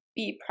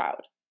 Be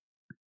proud.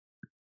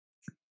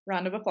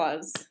 Round of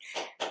applause.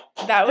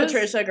 That was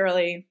Patricia,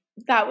 girly.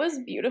 That was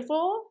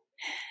beautiful.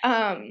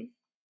 I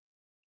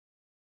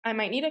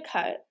might need a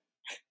cut.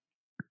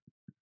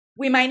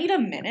 We might need a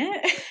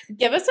minute.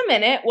 Give us a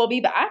minute. We'll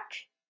be back.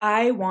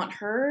 I want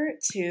her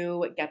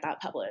to get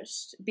that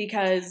published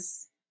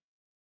because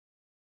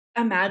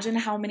imagine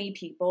how many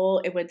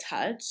people it would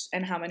touch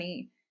and how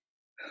many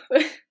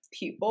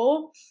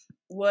people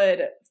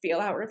would feel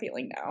how we're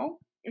feeling now.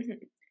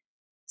 Mm-hmm.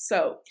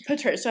 So,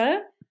 Patricia,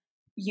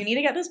 you need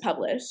to get this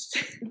published.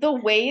 The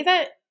way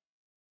that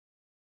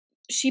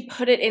she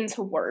put it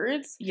into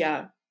words,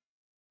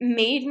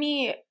 made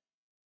me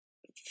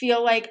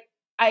feel like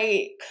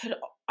I could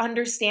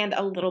understand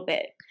a little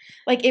bit.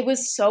 Like, it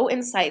was so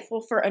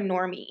insightful for a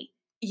normie.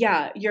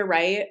 Yeah, you're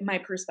right. My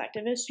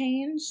perspective has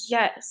changed.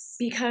 Yes.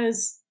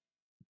 Because,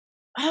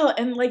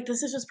 and like,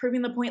 this is just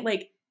proving the point,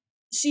 like,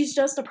 she's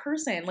just a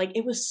person. Like,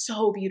 it was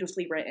so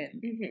beautifully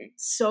written. Mm-hmm.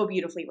 So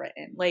beautifully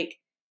written. Like,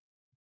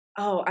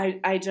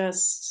 I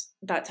just,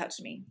 that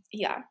touched me.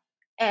 Yeah.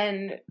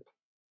 And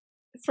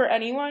for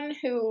anyone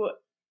who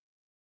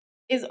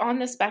is on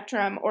the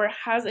spectrum or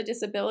has a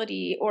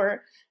disability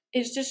or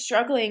is just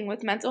struggling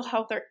with mental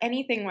health or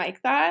anything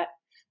like that,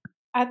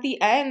 at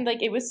the end,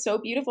 like, it was so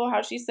beautiful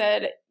how she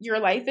said, your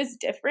life is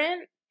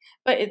different,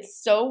 but it's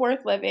still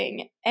worth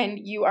living, and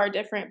you are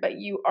different, but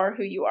you are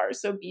who you are,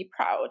 so be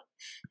proud.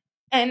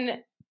 And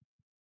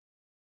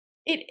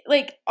it,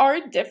 like, our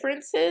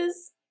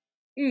differences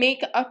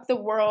make up the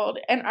world,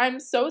 and I'm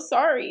so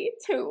sorry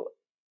to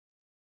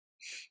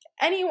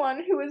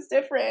anyone who is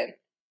different,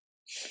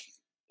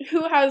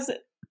 who has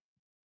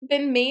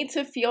been made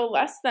to feel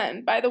less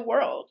than by the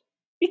world,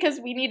 because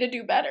we need to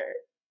do better.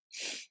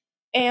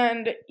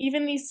 And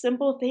even these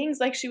simple things,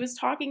 like she was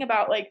talking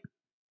about, like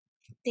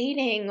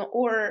dating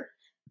or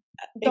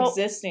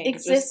existing,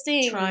 just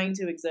trying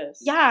to exist.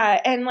 Yeah,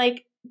 and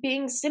like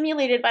being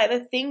stimulated by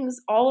the things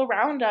all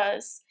around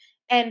us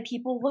and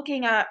people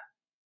looking at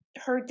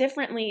her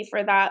differently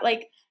for that.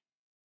 Like,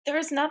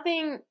 there's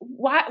nothing,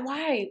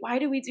 why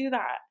do we do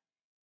that?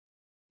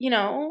 You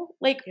know,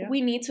 like,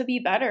 we need to be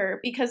better,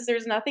 because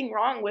there's nothing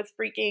wrong with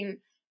freaking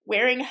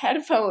wearing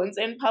headphones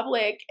in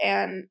public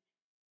and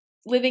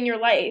living your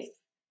life.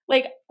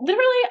 Like,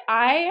 literally,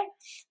 I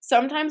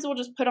sometimes will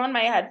just put on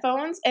my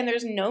headphones and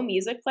there's no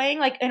music playing.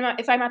 Like,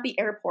 if I'm at the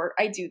airport,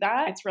 I do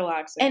that. It's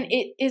relaxing. And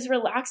it is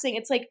relaxing.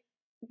 It's like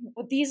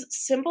these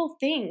simple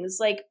things,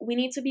 like, we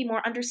need to be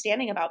more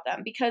understanding about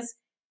them, because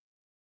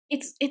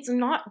it's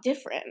not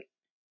different.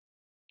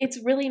 It's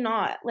really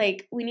not.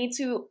 Like, we need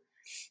to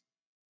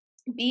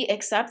be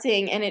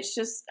accepting, and it's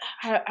just,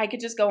 I could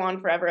just go on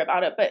forever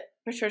about it, but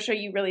Patricia,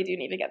 you really do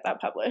need to get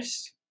that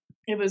published.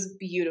 It was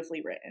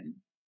beautifully written.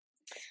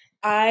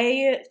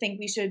 I think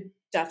we should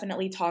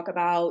definitely talk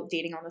about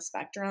dating on the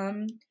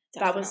spectrum. Definitely.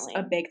 That was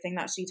a big thing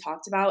that she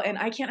talked about, and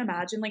I can't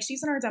imagine, like,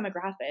 she's in our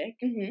demographic,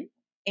 mm-hmm.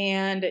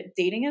 and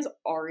dating is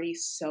already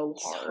so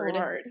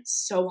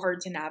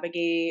hard to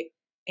navigate,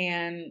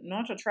 and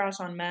not to trash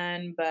on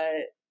men, but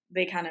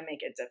they kind of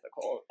make it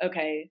difficult.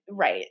 Okay.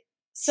 Right.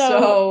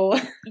 So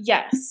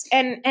yes.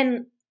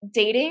 And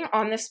dating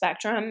on the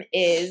spectrum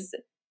is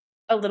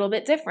a little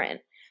bit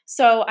different.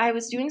 So I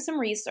was doing some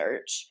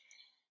research,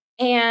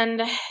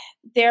 and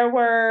there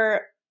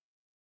were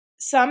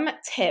some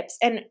tips,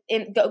 and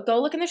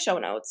go look in the show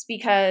notes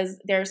because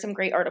there are some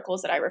great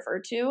articles that I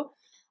referred to.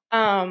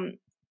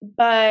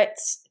 But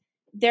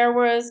there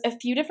was a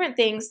few different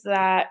things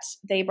that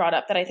they brought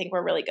up that I think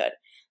were really good.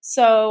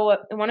 So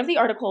one of the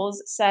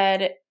articles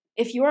said,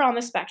 if you are on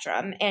the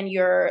spectrum and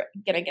you're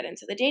going to get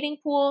into the dating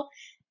pool,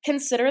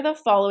 consider the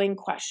following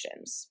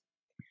questions.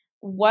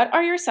 What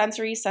are your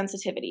sensory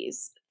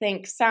sensitivities?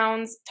 Think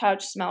sounds,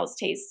 touch, smells,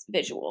 taste,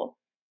 visual.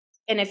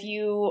 And if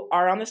you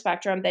are on the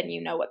spectrum, then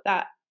you know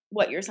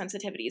what your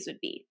sensitivities would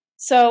be.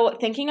 So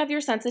thinking of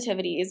your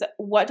sensitivities,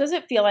 what does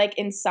it feel like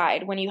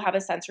inside when you have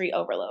a sensory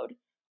overload?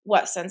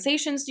 What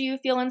sensations do you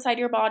feel inside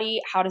your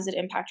body? How does it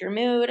impact your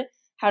mood?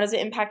 How does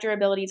it impact your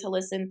ability to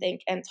listen,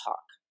 think, and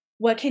talk?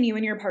 What can you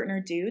and your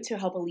partner do to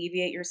help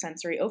alleviate your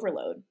sensory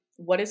overload?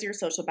 What is your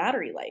social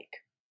battery like?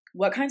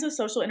 What kinds of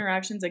social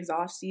interactions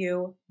exhaust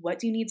you? What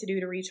do you need to do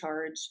to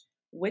recharge?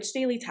 Which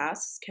daily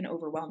tasks can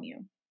overwhelm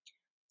you?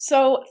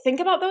 So think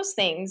about those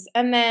things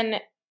and then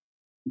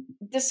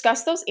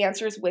discuss those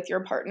answers with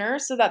your partner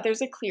so that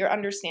there's a clear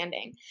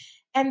understanding.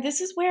 And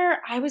this is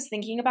where I was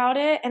thinking about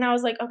it, and I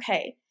was like,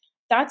 okay,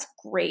 that's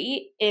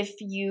great if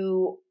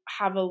you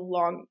have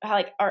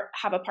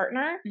have a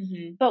partner,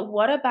 but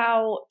what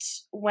about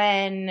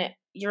when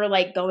you're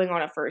like going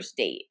on a first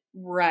date?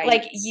 Right.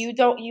 Like you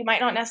might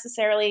not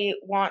necessarily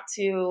want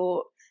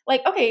to,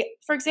 like, okay,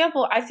 for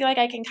example, I feel like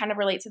I can kind of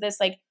relate to this,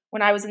 like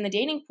when I was in the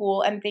dating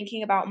pool and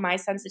thinking about my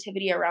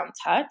sensitivity around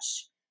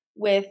touch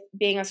with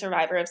being a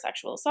survivor of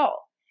sexual assault.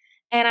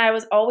 And I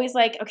was always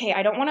like, okay,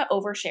 I don't want to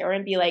overshare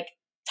and be like,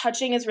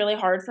 touching is really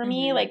hard for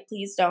me. Like,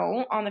 please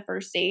don't on the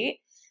first date.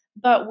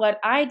 But what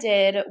I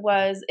did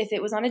was, if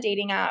it was on a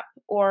dating app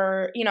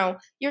or,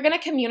 you're going to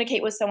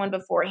communicate with someone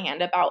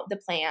beforehand about the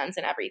plans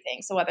and everything.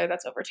 So whether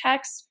that's over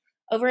text,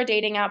 over a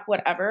dating app,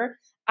 whatever,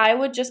 I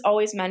would just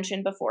always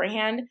mention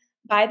beforehand,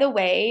 by the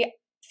way,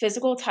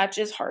 physical touch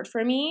is hard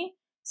for me.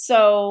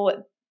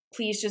 So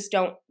please just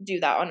don't do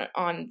that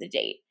on the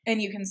date.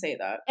 And you can say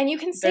that.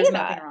 There's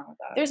nothing wrong with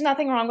that. There's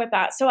nothing wrong with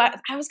that. So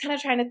I was kind of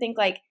trying to think,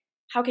 like,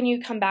 how can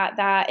you combat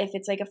that if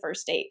it's like a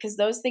first date? Because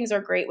those things are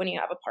great when you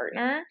have a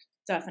partner.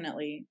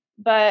 Definitely.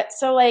 But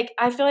so, like,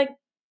 I feel like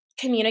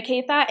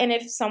communicate that. And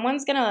if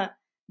someone's going to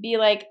be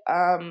like,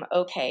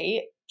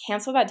 okay,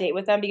 cancel that date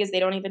with them because they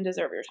don't even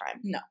deserve your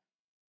time. No.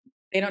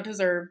 They don't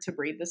deserve to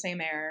breathe the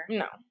same air.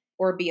 No.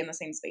 Or be in the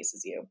same space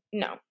as you.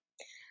 No.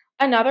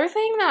 Another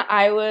thing that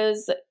I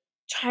was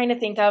trying to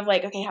think of,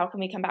 like, okay, how can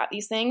we combat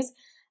these things?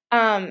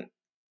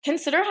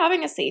 Consider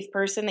having a safe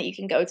person that you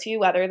can go to,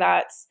 whether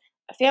that's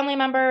a family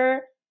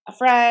member, a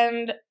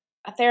friend,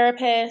 a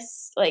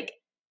therapist, like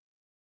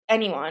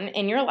anyone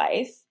in your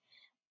life.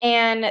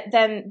 And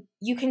then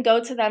you can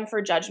go to them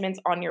for judgments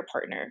on your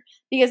partner.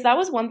 Because that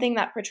was one thing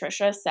that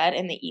Patricia said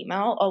in the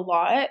email a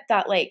lot,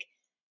 that like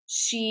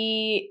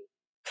she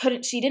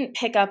didn't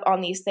pick up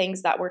on these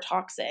things that were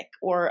toxic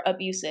or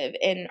abusive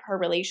in her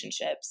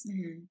relationships.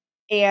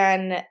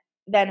 And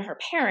then her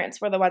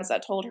parents were the ones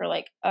that told her,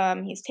 like,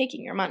 he's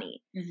taking your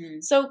money.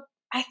 So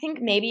I think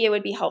maybe it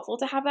would be helpful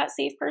to have that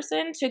safe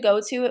person to go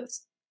to,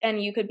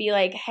 and you could be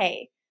like,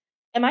 hey,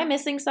 am I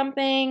missing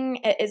something?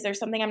 Is there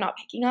something I'm not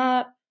picking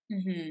up?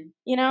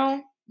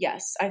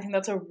 Yes, I think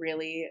that's a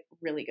really,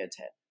 really good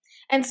tip.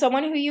 And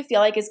someone who you feel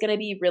like is going to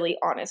be really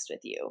honest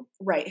with you.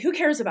 Right. Who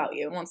cares about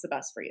you and wants the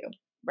best for you.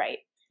 Right.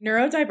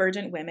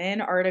 Neurodivergent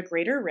women are at a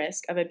greater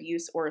risk of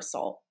abuse or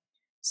assault.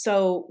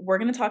 So we're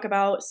going to talk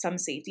about some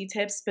safety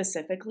tips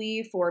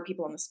specifically for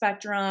people on the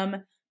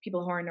spectrum,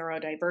 people who are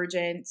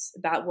neurodivergent,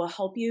 that will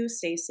help you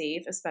stay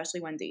safe,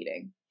 especially when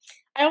dating.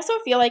 I also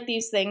feel like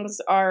these things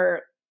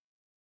are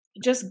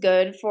just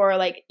good for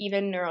like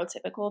even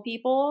neurotypical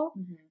people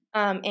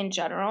in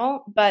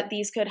general, but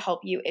these could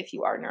help you if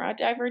you are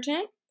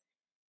neurodivergent.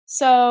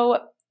 So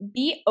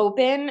be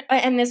open,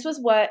 and this was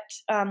what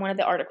one of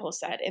the articles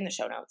said in the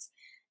show notes.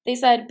 They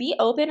said, be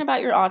open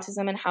about your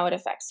autism and how it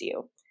affects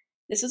you.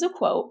 This is a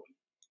quote.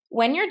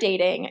 When you're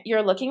dating,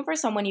 you're looking for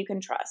someone you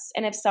can trust.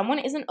 And if someone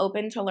isn't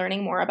open to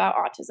learning more about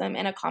autism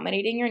and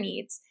accommodating your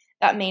needs,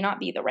 that may not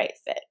be the right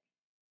fit.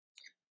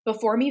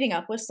 Before meeting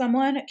up with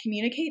someone,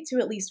 communicate to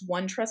at least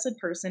one trusted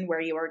person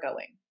where you are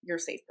going, your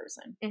safe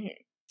person.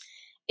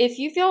 If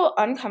you feel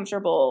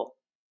uncomfortable,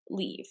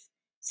 leave.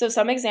 So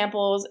some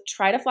examples,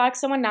 try to flag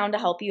someone down to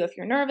help you if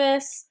you're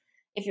nervous.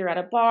 If you're at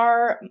a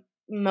bar,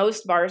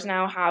 most bars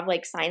now have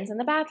like signs in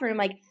the bathroom,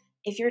 like,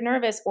 if you're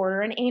nervous,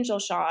 order an angel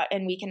shot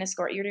and we can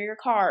escort you to your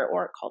car,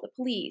 or call the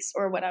police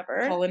or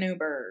whatever. Call an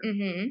Uber.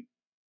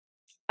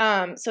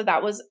 So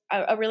that was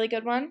a really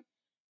good one.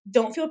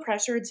 Don't feel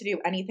pressured to do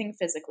anything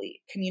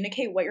physically.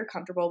 Communicate what you're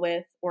comfortable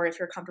with, or if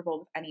you're comfortable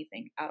with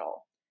anything at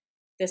all.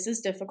 This is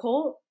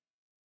difficult,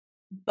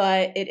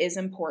 but it is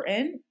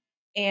important.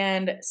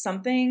 And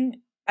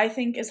something I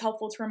think is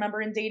helpful to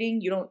remember in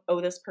dating, you don't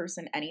owe this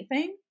person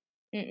anything.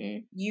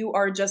 You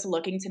are just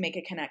looking to make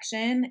a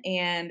connection,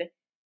 and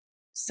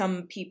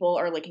some people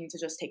are looking to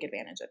just take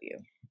advantage of you.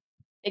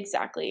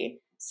 Exactly.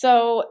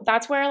 So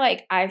that's where,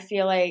 like, I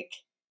feel like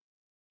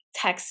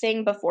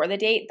texting before the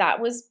date,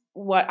 that was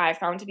what I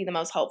found to be the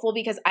most helpful,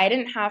 because I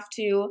didn't have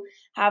to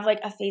have, like,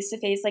 a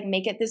face-to-face, like,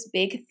 make it this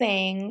big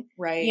thing.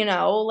 Right. You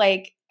know,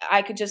 like,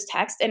 I could just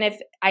text, and if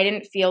I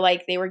didn't feel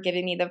like they were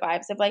giving me the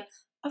vibes of, like,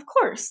 of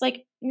course,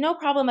 like, no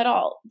problem at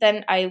all,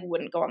 then I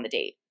wouldn't go on the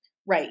date.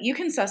 Right. You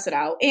can suss it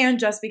out. And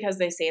just because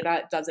they say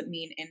that doesn't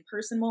mean in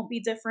person won't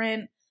be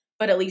different,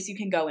 but at least you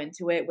can go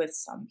into it with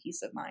some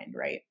peace of mind,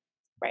 right?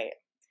 Right.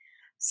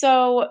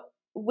 So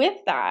with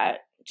that,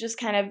 just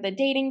kind of the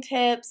dating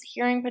tips,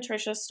 hearing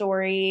Patricia's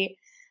story,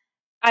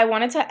 I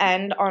wanted to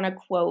end on a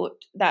quote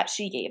that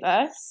she gave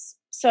us.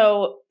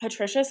 So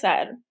Patricia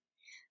said,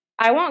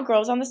 "I want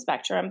girls on the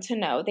spectrum to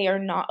know they are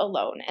not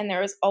alone and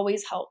there is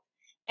always help.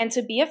 And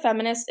to be a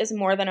feminist is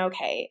more than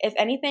okay. If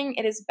anything,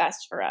 it is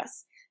best for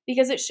us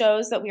because it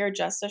shows that we are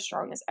just as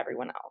strong as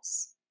everyone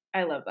else."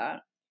 I love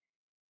that.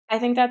 I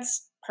think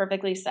that's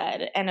perfectly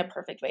said and a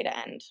perfect way to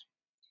end.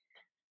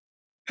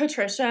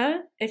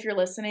 Patricia, if you're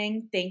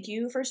listening, thank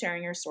you for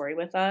sharing your story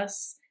with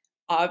us.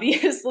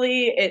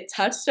 Obviously, it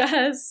touched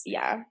us.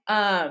 Yeah.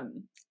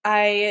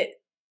 I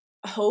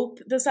hope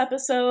this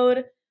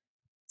episode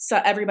so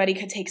everybody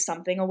could take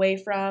something away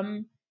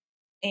from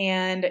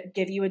and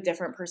give you a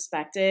different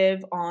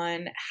perspective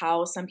on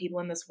how some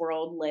people in this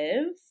world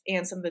live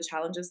and some of the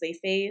challenges they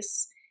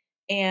face.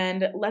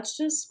 And let's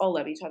just all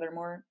love each other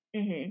more.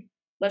 Mm-hmm.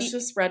 Let's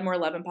just spread more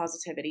love and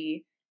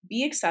positivity.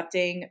 Be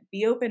accepting.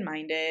 Be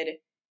open-minded.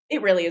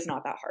 It really is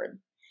not that hard.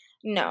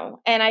 No.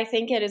 And I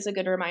think it is a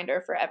good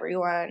reminder for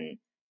everyone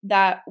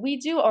that we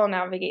do all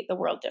navigate the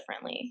world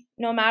differently,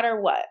 no matter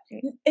what.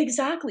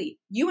 Exactly.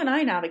 You and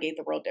I navigate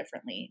the world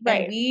differently.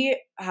 Right. And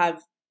we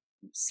have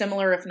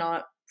similar, if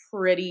not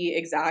pretty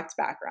exact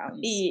backgrounds.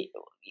 We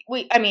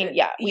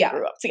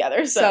grew up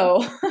together.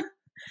 So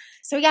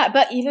yeah,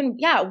 but even,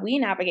 we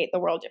navigate the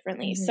world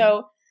differently. Mm-hmm.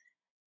 So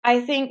I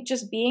think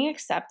just being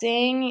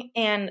accepting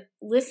and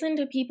listen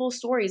to people's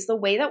stories. The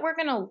way that we're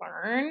going to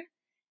learn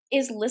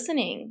is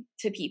listening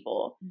to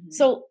people. Mm-hmm.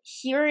 So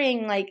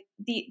hearing like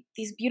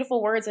these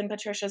beautiful words in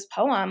Patricia's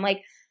poem,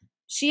 like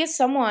she is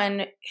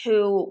someone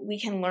who we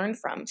can learn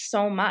from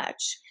so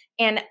much.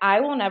 And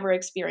I will never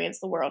experience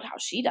the world how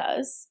she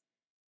does.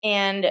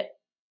 And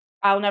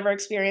I'll never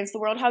experience the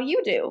world how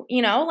you do.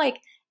 You know, like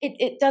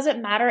it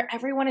doesn't matter.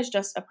 Everyone is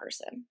just a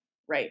person.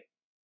 Right.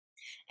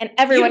 And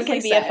everyone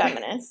can be a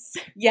feminist.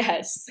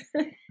 Yes.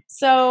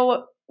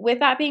 So with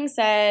that being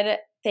said,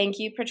 thank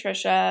you,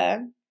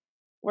 Patricia.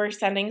 We're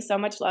sending so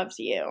much love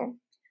to you.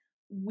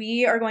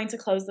 We are going to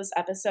close this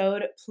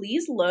episode.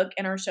 Please look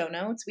in our show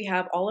notes. We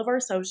have all of our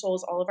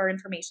socials, all of our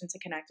information to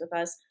connect with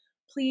us.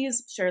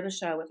 Please share the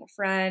show with a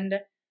friend.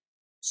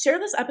 Share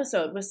this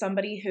episode with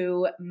somebody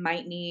who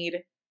might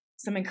need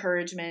some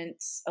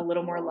encouragement, a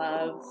little more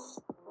love,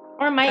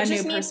 or might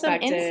just need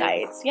some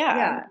insights.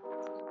 Yeah.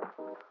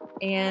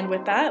 And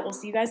with that, we'll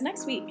see you guys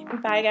next week.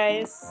 Bye,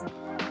 guys.